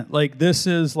 wait a minute. This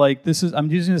is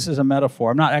I'm using this as a metaphor.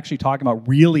 I'm not actually talking about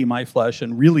really my flesh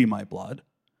and really my blood.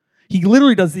 He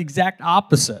literally does the exact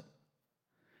opposite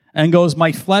and goes,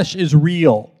 my flesh is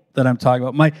real that I'm talking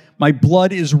about. My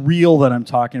blood is real that I'm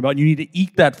talking about. You need to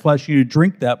eat that flesh. You need to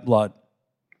drink that blood.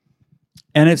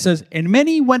 And it says, and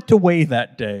many went away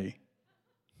that day.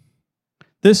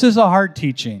 This is a hard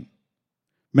teaching.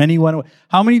 Many went away.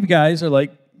 How many of you guys are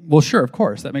like, well, sure, of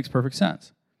course, that makes perfect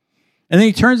sense. And then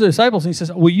he turns to the disciples and he says,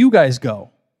 will you guys go?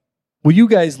 Will you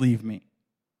guys leave me?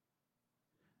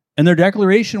 And their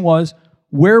declaration was,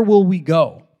 where will we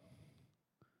go?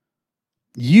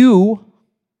 You,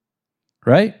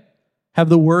 right, have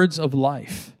the words of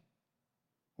life.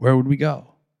 Where would we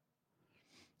go?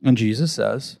 And Jesus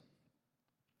says,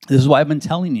 this is why I've been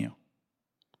telling you.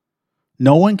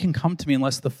 No one can come to me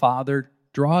unless the Father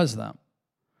draws them.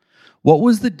 What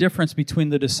was the difference between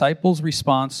the disciples'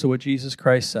 response to what Jesus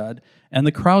Christ said and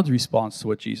the crowd's response to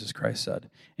what Jesus Christ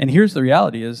said? And here's the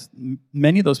reality is,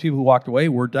 many of those people who walked away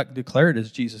were declared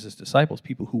as Jesus' disciples,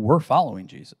 people who were following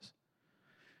Jesus.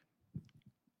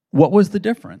 What was the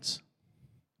difference?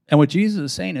 And what Jesus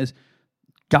is saying is,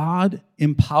 God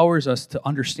empowers us to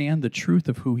understand the truth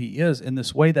of who he is in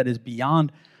this way that is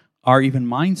beyond our even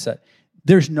mindset.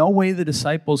 There's no way the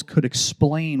disciples could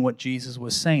explain what Jesus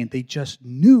was saying. They just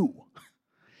knew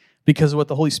because of what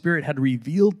the Holy Spirit had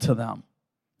revealed to them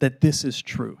that this is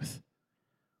truth.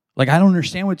 I don't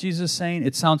understand what Jesus is saying.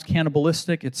 It sounds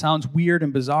cannibalistic. It sounds weird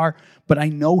and bizarre, but I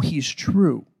know he's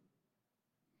true.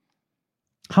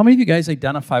 How many of you guys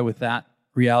identify with that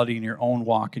reality in your own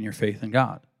walk and your faith in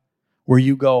God? Where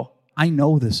you go, I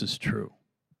know this is true.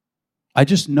 I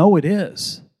just know it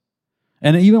is.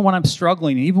 And even when I'm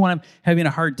struggling, even when I'm having a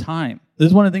hard time, this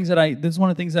is one of the things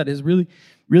that has really,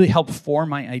 really helped form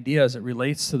my idea as it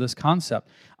relates to this concept.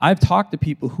 I've talked to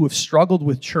people who have struggled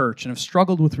with church and have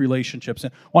struggled with relationships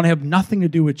and want to have nothing to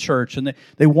do with church, and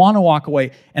they want to walk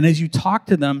away. And as you talk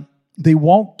to them, they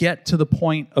won't get to the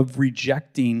point of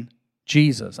rejecting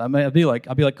Jesus. I'll be like,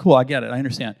 cool, I get it, I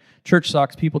understand. Church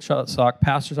sucks, people suck,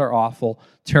 pastors are awful,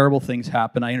 terrible things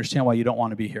happen. I understand why you don't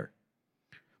want to be here.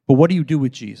 But what do you do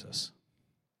with Jesus?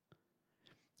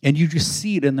 And you just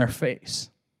see it in their face.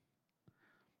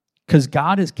 Because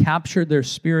God has captured their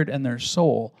spirit and their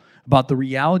soul about the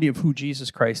reality of who Jesus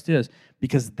Christ is,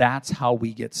 because that's how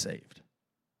we get saved.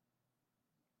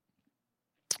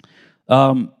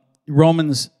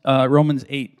 Romans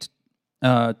 8,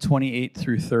 28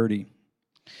 through 30.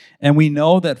 And we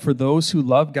know that for those who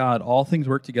love God, all things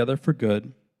work together for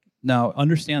good. Now,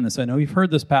 understand this. I know you've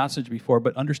heard this passage before,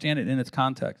 but understand it in its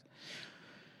context.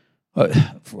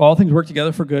 All things work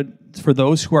together for good for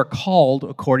those who are called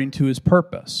according to his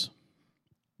purpose.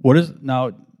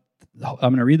 Now, I'm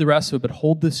going to read the rest of it, but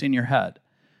hold this in your head.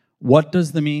 What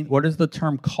does the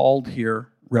term called here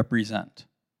represent?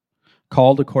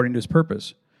 Called according to his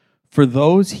purpose. For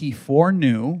those he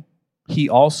foreknew, he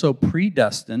also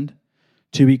predestined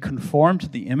to be conformed to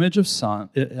the image of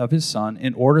his Son,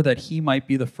 in order that he might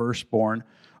be the firstborn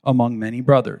among many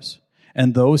brothers.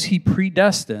 And those he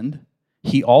predestined,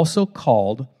 he also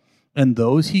called, and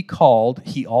those he called,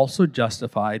 he also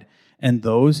justified, and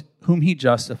those whom he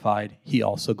justified, he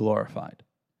also glorified.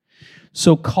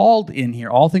 So called in here,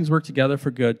 all things work together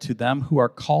for good to them who are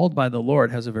called by the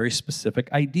Lord, has a very specific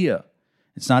idea.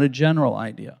 It's not a general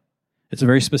idea. It's a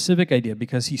very specific idea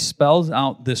because he spells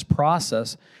out this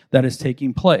process that is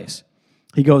taking place.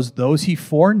 He goes, those he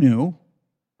foreknew,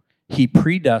 he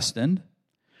predestined.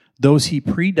 Those he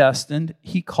predestined,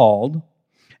 he called.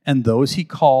 And those he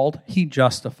called, he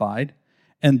justified.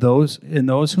 And those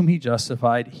whom he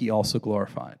justified, he also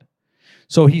glorified.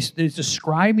 So he's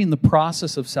describing the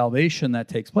process of salvation that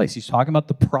takes place. He's talking about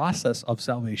the process of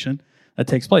salvation that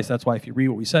takes place. That's why if you read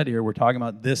what we said here, we're talking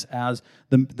about this as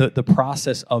the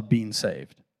process of being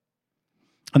saved.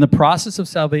 And the process of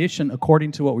salvation,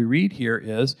 according to what we read here,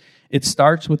 is it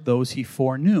starts with those he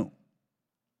foreknew.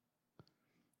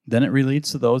 Then it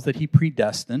relates to those that he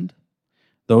predestined.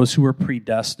 Those who were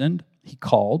predestined, he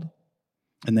called,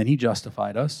 and then he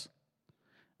justified us,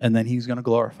 and then he's going to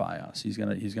glorify us. He's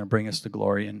going to bring us to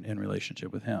glory in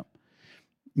relationship with him.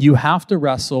 You have to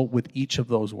wrestle with each of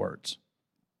those words.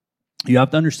 You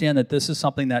have to understand that this is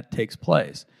something that takes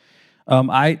place.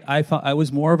 I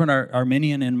was more of an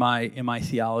Arminian in my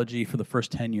theology for the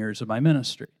first 10 years of my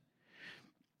ministry.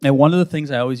 And one of the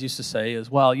things I always used to say is,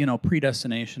 well,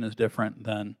 predestination is different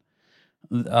than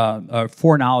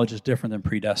foreknowledge is different than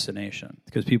predestination,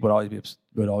 because people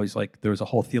would always like, there was a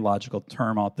whole theological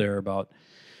term out there about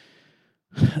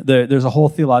there's a whole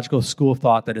theological school of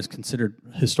thought that is considered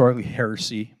historically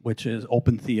heresy, which is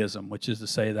open theism, which is to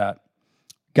say that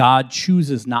God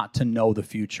chooses not to know the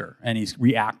future, and he's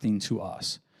reacting to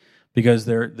us, because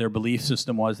their belief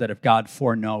system was that if God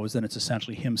foreknows, then it's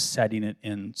essentially him setting it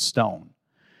in stone.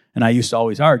 And I used to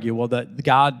always argue, well, that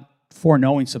God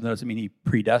foreknowing something doesn't mean he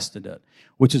predestined it,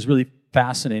 which is really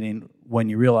fascinating when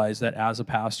you realize that as a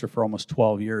pastor for almost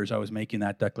 12 years, I was making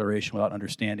that declaration without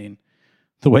understanding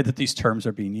the way that these terms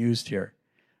are being used here.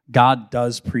 God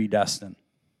does predestine.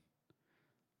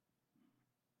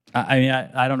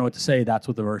 I don't know what to say. That's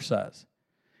what the verse says.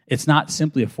 It's not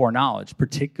simply a foreknowledge,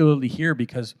 particularly here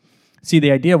because, see,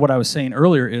 the idea of what I was saying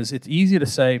earlier is it's easy to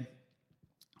say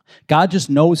God just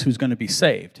knows who's going to be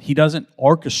saved. He doesn't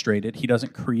orchestrate it. He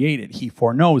doesn't create it. He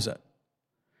foreknows it.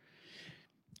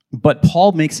 But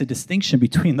Paul makes a distinction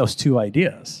between those two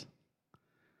ideas.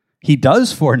 He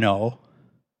does foreknow,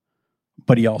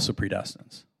 but he also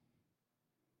predestines.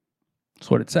 That's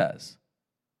what it says.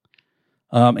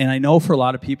 And I know for a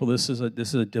lot of people this is a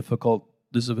difficult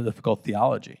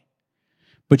theology.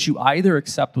 But you either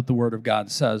accept what the Word of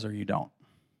God says or you don't.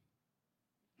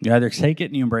 You either take it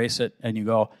and you embrace it and you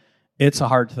go, it's a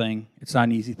hard thing, it's not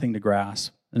an easy thing to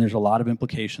grasp, and there's a lot of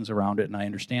implications around it, and I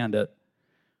understand it,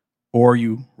 or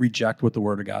you reject what the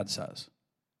Word of God says.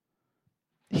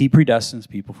 He predestines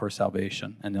people for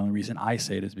salvation, and the only reason I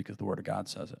say it is because the Word of God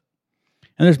says it.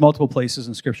 And there's multiple places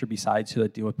in Scripture besides here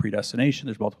that deal with predestination.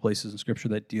 There's multiple places in Scripture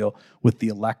that deal with the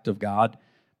elect of God.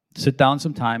 Sit down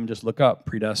some time and just look up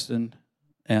predestined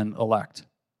and elect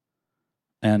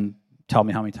and tell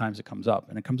me how many times it comes up.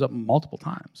 And it comes up multiple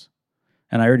times.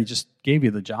 And I already just gave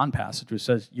you the John passage which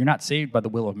says you're not saved by the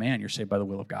will of man, you're saved by the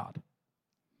will of God.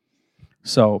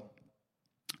 So,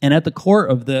 and at the core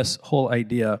of this whole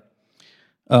idea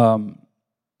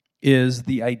is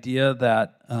the idea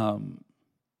that,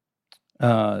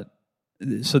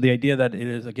 so the idea that it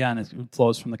is, again, it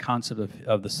flows from the concept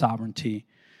of the sovereignty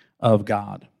of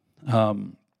God.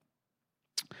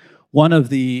 One of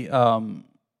the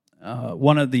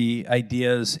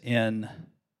ideas in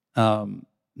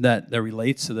that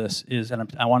relates to this is,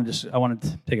 and I wanted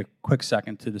to take a quick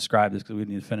second to describe this because we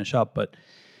need to finish up, but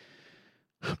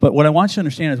what I want you to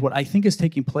understand is what I think is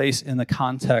taking place in the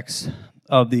context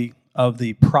of the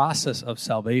process of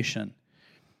salvation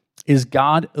is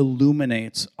God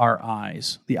illuminates our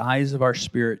eyes, the eyes of our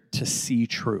spirit, to see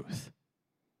truth.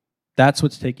 That's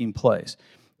what's taking place.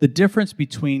 The difference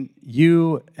between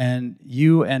you and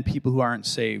people who aren't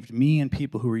saved, me and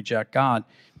people who reject God,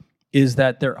 is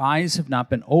that their eyes have not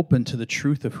been opened to the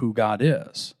truth of who God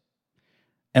is.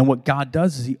 And what God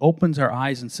does is he opens our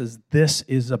eyes and says, this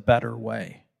is a better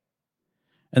way.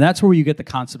 And that's where you get the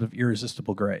concept of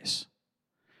irresistible grace.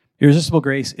 Irresistible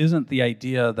grace isn't the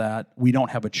idea that we don't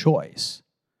have a choice.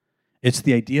 It's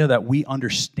the idea that we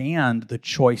understand the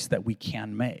choice that we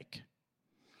can make.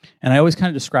 And I always kind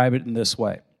of describe it in this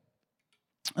way.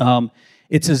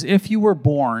 It's as if you were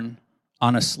born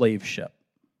on a slave ship.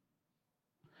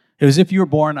 It was as if you were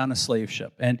born on a slave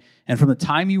ship. And from the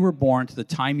time you were born to the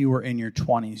time you were in your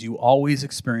 20s, you always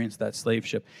experienced that slave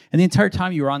ship. And the entire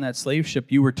time you were on that slave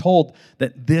ship, you were told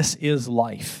that this is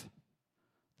life.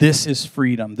 This is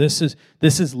freedom. This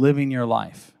is living your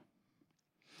life.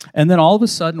 And then all of a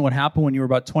sudden, what happened when you were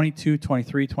about 22,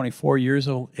 23, 24 years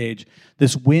of age,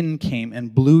 this wind came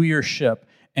and blew your ship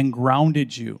and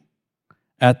grounded you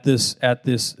at this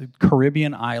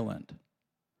Caribbean island.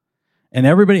 And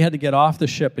everybody had to get off the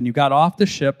ship, and you got off the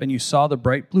ship, and you saw the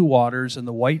bright blue waters and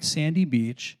the white sandy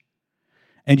beach,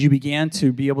 and you began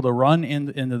to be able to run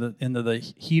into the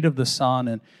heat of the sun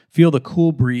and feel the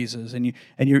cool breezes, and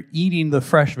you're eating the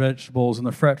fresh vegetables and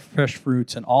the fresh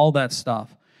fruits and all that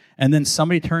stuff. And then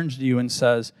somebody turns to you and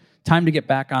says, time to get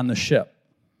back on the ship.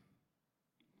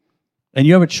 And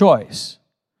you have a choice.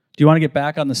 Do you want to get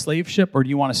back on the slave ship, or do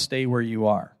you want to stay where you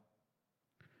are?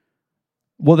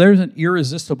 Well, there's an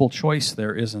irresistible choice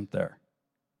there, isn't there?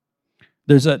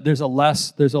 There's a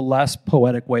less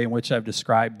poetic way in which I've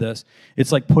described this.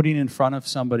 It's like putting in front of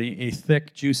somebody a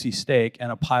thick, juicy steak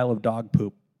and a pile of dog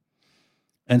poop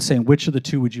and saying, which of the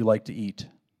two would you like to eat?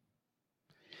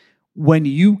 When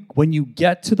you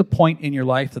get to the point in your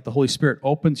life that the Holy Spirit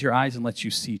opens your eyes and lets you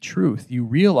see truth, you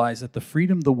realize that the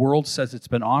freedom the world says it's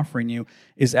been offering you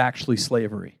is actually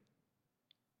slavery.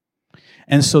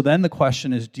 And so then the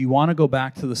question is, do you want to go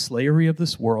back to the slavery of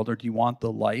this world, or do you want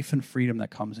the life and freedom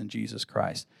that comes in Jesus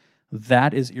Christ?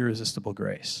 That is irresistible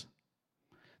grace.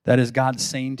 That is God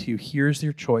saying to you, here's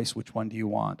your choice, which one do you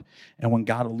want? And when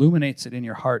God illuminates it in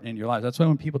your heart and in your life, that's why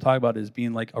when people talk about it as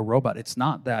being like a robot, it's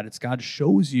not that. It's God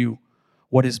shows you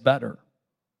what is better,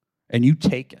 and you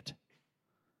take it.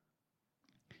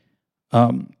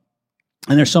 And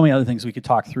there's so many other things we could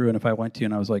talk through, and if I went to you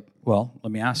and I was like, well,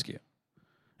 let me ask you.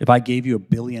 If I gave you $1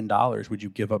 billion, would you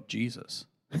give up Jesus?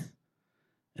 And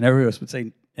everybody else would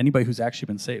say, anybody who's actually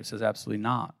been saved says absolutely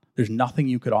not. There's nothing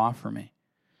you could offer me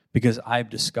because I've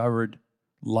discovered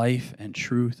life and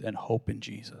truth and hope in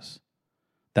Jesus.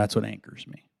 That's what anchors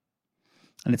me.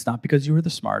 And it's not because you were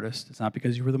the smartest. It's not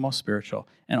because you were the most spiritual.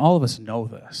 And all of us know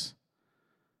this.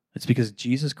 It's because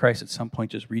Jesus Christ at some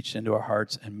point just reached into our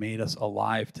hearts and made us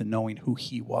alive to knowing who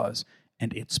he was,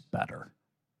 and it's better.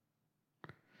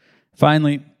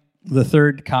 Finally, the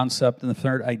third concept and the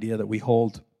third idea that we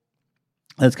hold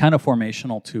that's kind of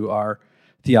formational to our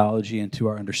theology and to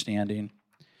our understanding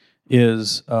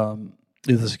is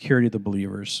the security of the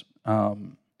believers.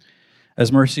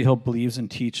 As Mercy Hill believes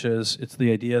and teaches, it's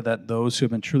the idea that those who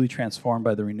have been truly transformed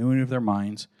by the renewing of their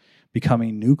minds,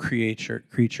 becoming new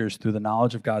creatures through the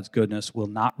knowledge of God's goodness, will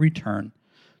not return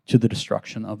to the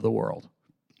destruction of the world.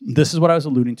 This is what I was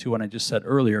alluding to when I just said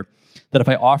earlier, that if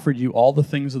I offered you all the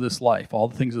things of this life, all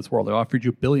the things of this world, I offered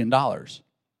you $1 billion,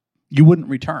 you wouldn't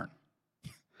return.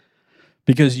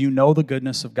 Because you know the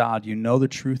goodness of God, you know the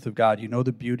truth of God, you know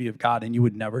the beauty of God, and you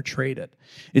would never trade it.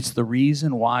 It's the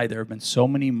reason why there have been so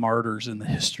many martyrs in the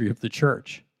history of the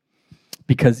church.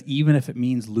 Because even if it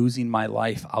means losing my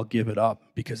life, I'll give it up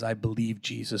because I believe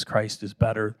Jesus Christ is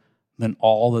better than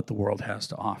all that the world has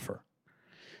to offer.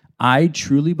 I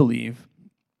truly believe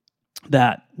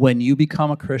that when you become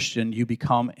a Christian, you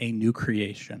become a new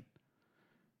creation.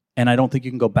 And I don't think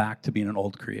you can go back to being an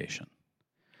old creation.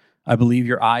 I believe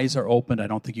your eyes are opened. I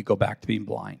don't think you go back to being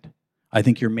blind. I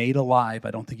think you're made alive.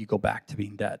 I don't think you go back to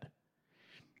being dead.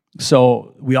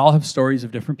 So we all have stories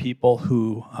of different people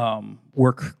who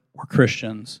were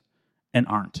Christians and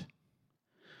aren't.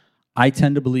 I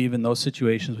tend to believe in those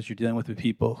situations, what you're dealing with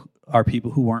people are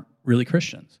people who weren't really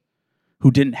Christians,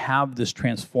 who didn't have this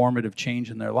transformative change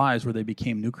in their lives where they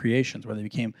became new creations, where they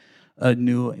became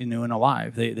new and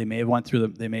alive. They may have went through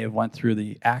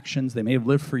the actions. They may have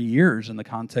lived for years in the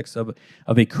context of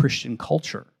a Christian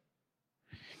culture.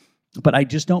 But I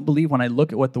just don't believe when I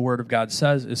look at what the Word of God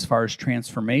says as far as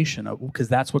transformation, because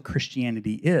that's what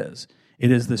Christianity is.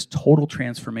 It is this total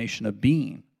transformation of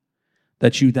being,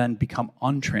 that you then become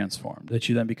untransformed, that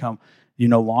you then become, you're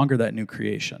no longer that new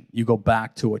creation. You go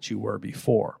back to what you were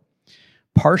before.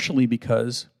 Partially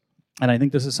because, and I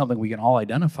think this is something we can all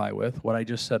identify with, what I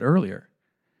just said earlier.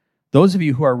 Those of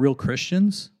you who are real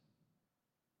Christians,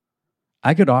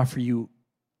 I could offer you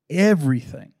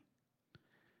everything,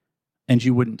 and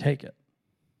you wouldn't take it.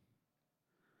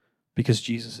 Because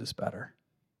Jesus is better.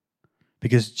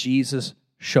 Because Jesus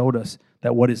showed us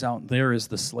that what is out there is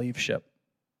the slave ship.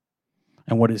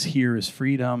 And what is here is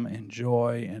freedom and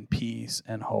joy and peace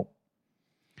and hope.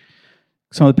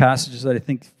 Some of the passages that I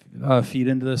think feed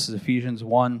into this is Ephesians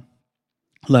 1,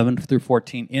 11 through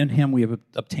 14. In him we have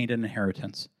obtained an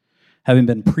inheritance, having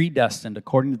been predestined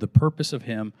according to the purpose of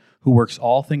him who works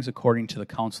all things according to the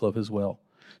counsel of his will,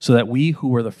 so that we who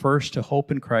were the first to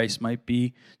hope in Christ might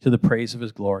be to the praise of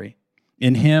his glory.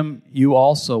 In him you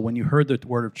also, when you heard the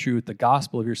word of truth, the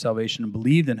gospel of your salvation, and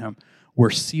believed in him, were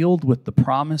sealed with the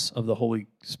promise of the Holy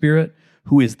Spirit,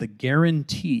 who is the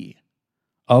guarantee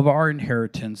of our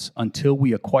inheritance until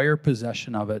we acquire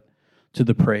possession of it to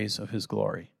the praise of his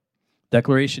glory.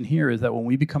 Declaration here is that when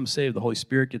we become saved, the Holy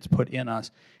Spirit gets put in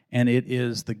us, and it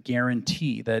is the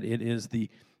guarantee that it is the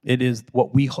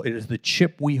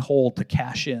chip we hold to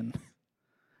cash in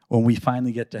when we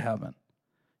finally get to heaven.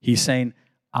 He's saying,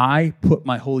 I put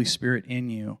my Holy Spirit in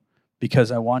you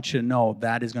because I want you to know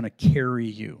that is going to carry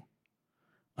you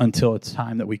until it's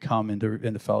time that we come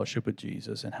into fellowship with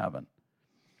Jesus in heaven.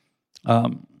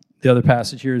 The other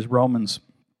passage here is Romans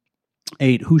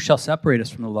 8. Who shall separate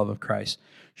us from the love of Christ?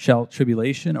 Shall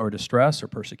tribulation or distress or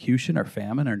persecution or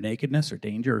famine or nakedness or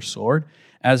danger or sword?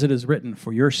 As it is written,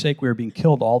 for your sake we are being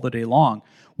killed all the day long.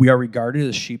 We are regarded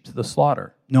as sheep to the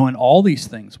slaughter. No, in all these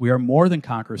things we are more than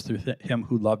conquerors through him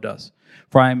who loved us.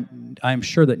 For I am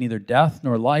sure that neither death,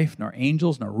 nor life, nor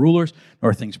angels, nor rulers,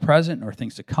 nor things present, nor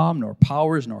things to come, nor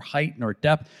powers, nor height, nor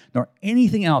depth, nor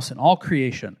anything else in all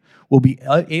creation will be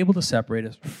able to separate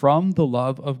us from the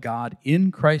love of God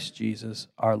in Christ Jesus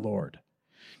our Lord.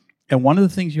 And one of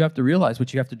the things you have to realize,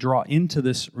 which you have to draw into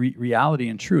this reality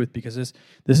and truth, because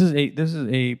this is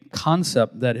a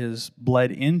concept that is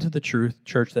bled into the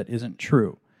church that isn't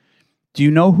true. Do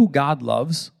you know who God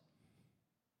loves?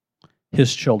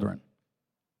 His children.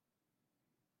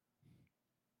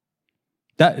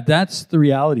 That's the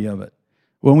reality of it.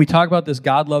 When we talk about this,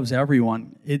 God loves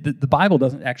everyone, the Bible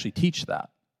doesn't actually teach that.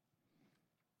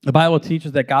 The Bible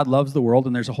teaches that God loves the world,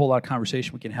 and there's a whole lot of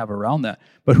conversation we can have around that.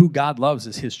 But who God loves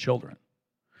is his children.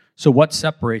 So what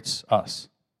separates us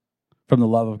from the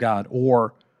love of God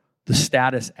or the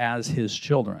status as his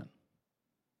children?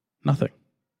 Nothing.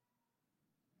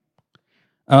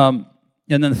 And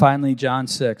then finally, John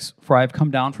 6, for I have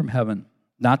come down from heaven,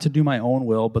 not to do my own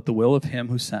will, but the will of him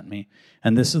who sent me.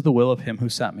 And this is the will of him who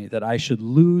sent me, that I should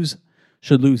lose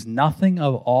nothing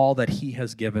of all that he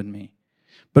has given me,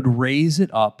 but raise it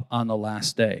up on the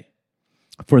last day.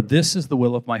 For this is the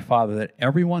will of my Father, that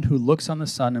everyone who looks on the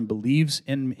Son and believes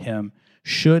in him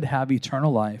should have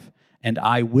eternal life, and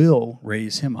I will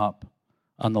raise him up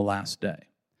on the last day.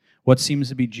 What seems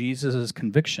to be Jesus'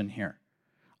 conviction here?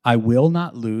 I will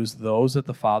not lose those that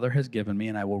the Father has given me,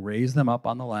 and I will raise them up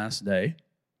on the last day.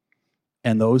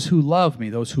 And those who love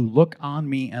me, those who look on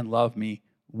me and love me,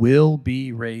 will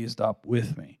be raised up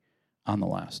with me on the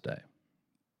last day.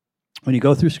 When you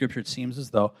go through Scripture, it seems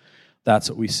as though that's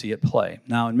what we see at play.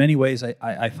 Now, in many ways,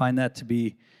 I find that to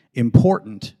be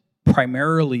important,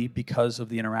 primarily because of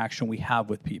the interaction we have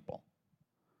with people.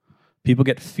 People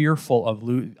get fearful of,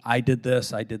 I did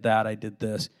this, I did that, I did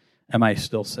this. Am I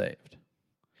still saved?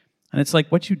 And it's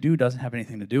like what you do doesn't have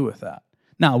anything to do with that.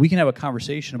 Now, we can have a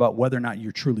conversation about whether or not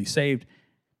you're truly saved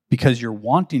because you're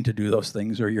wanting to do those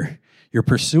things or you're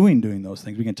pursuing doing those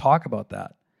things. We can talk about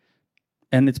that.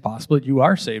 And it's possible that you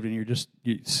are saved and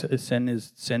sin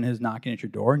is knocking at your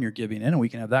door and you're giving in, and we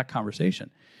can have that conversation.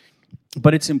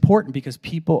 But it's important because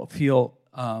people feel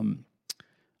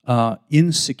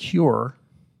insecure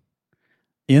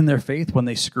in their faith when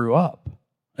they screw up,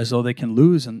 as though they can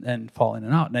lose and fall in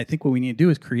and out. And I think what we need to do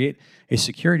is create a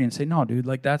security and say, no, dude,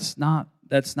 like that's not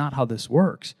that's not how this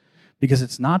works, because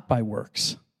it's not by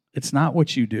works. It's not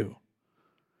what you do.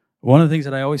 One of the things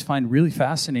that I always find really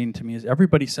fascinating to me is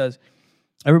everybody says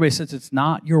it's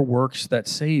not your works that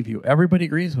save you. Everybody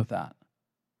agrees with that.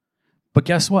 But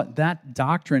guess what? That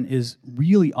doctrine is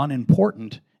really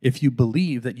unimportant if you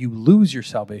believe that you lose your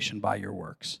salvation by your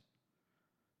works.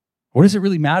 What does it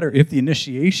really matter if the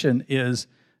initiation is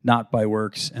not by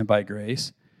works and by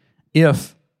grace,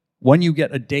 if when you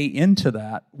get a day into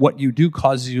that, what you do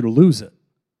causes you to lose it?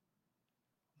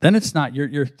 Then it's not,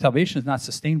 your salvation is not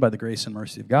sustained by the grace and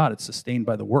mercy of God. It's sustained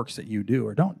by the works that you do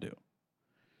or don't do.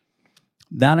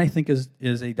 That, I think,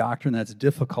 is a doctrine that's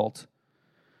difficult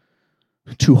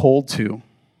to hold to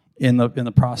in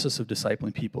the process of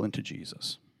discipling people into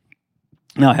Jesus.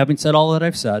 Now, having said all that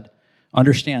I've said,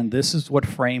 understand this is what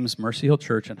frames Mercy Hill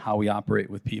Church and how we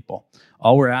operate with people.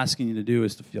 All we're asking you to do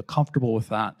is to feel comfortable with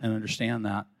that and understand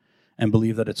that and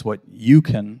believe that it's what you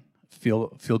can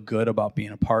feel good about being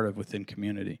a part of within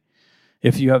community.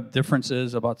 If you have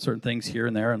differences about certain things here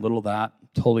and there and little of that,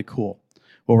 totally cool.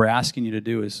 What we're asking you to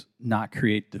do is not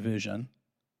create division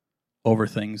over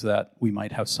things that we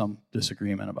might have some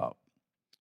disagreement about.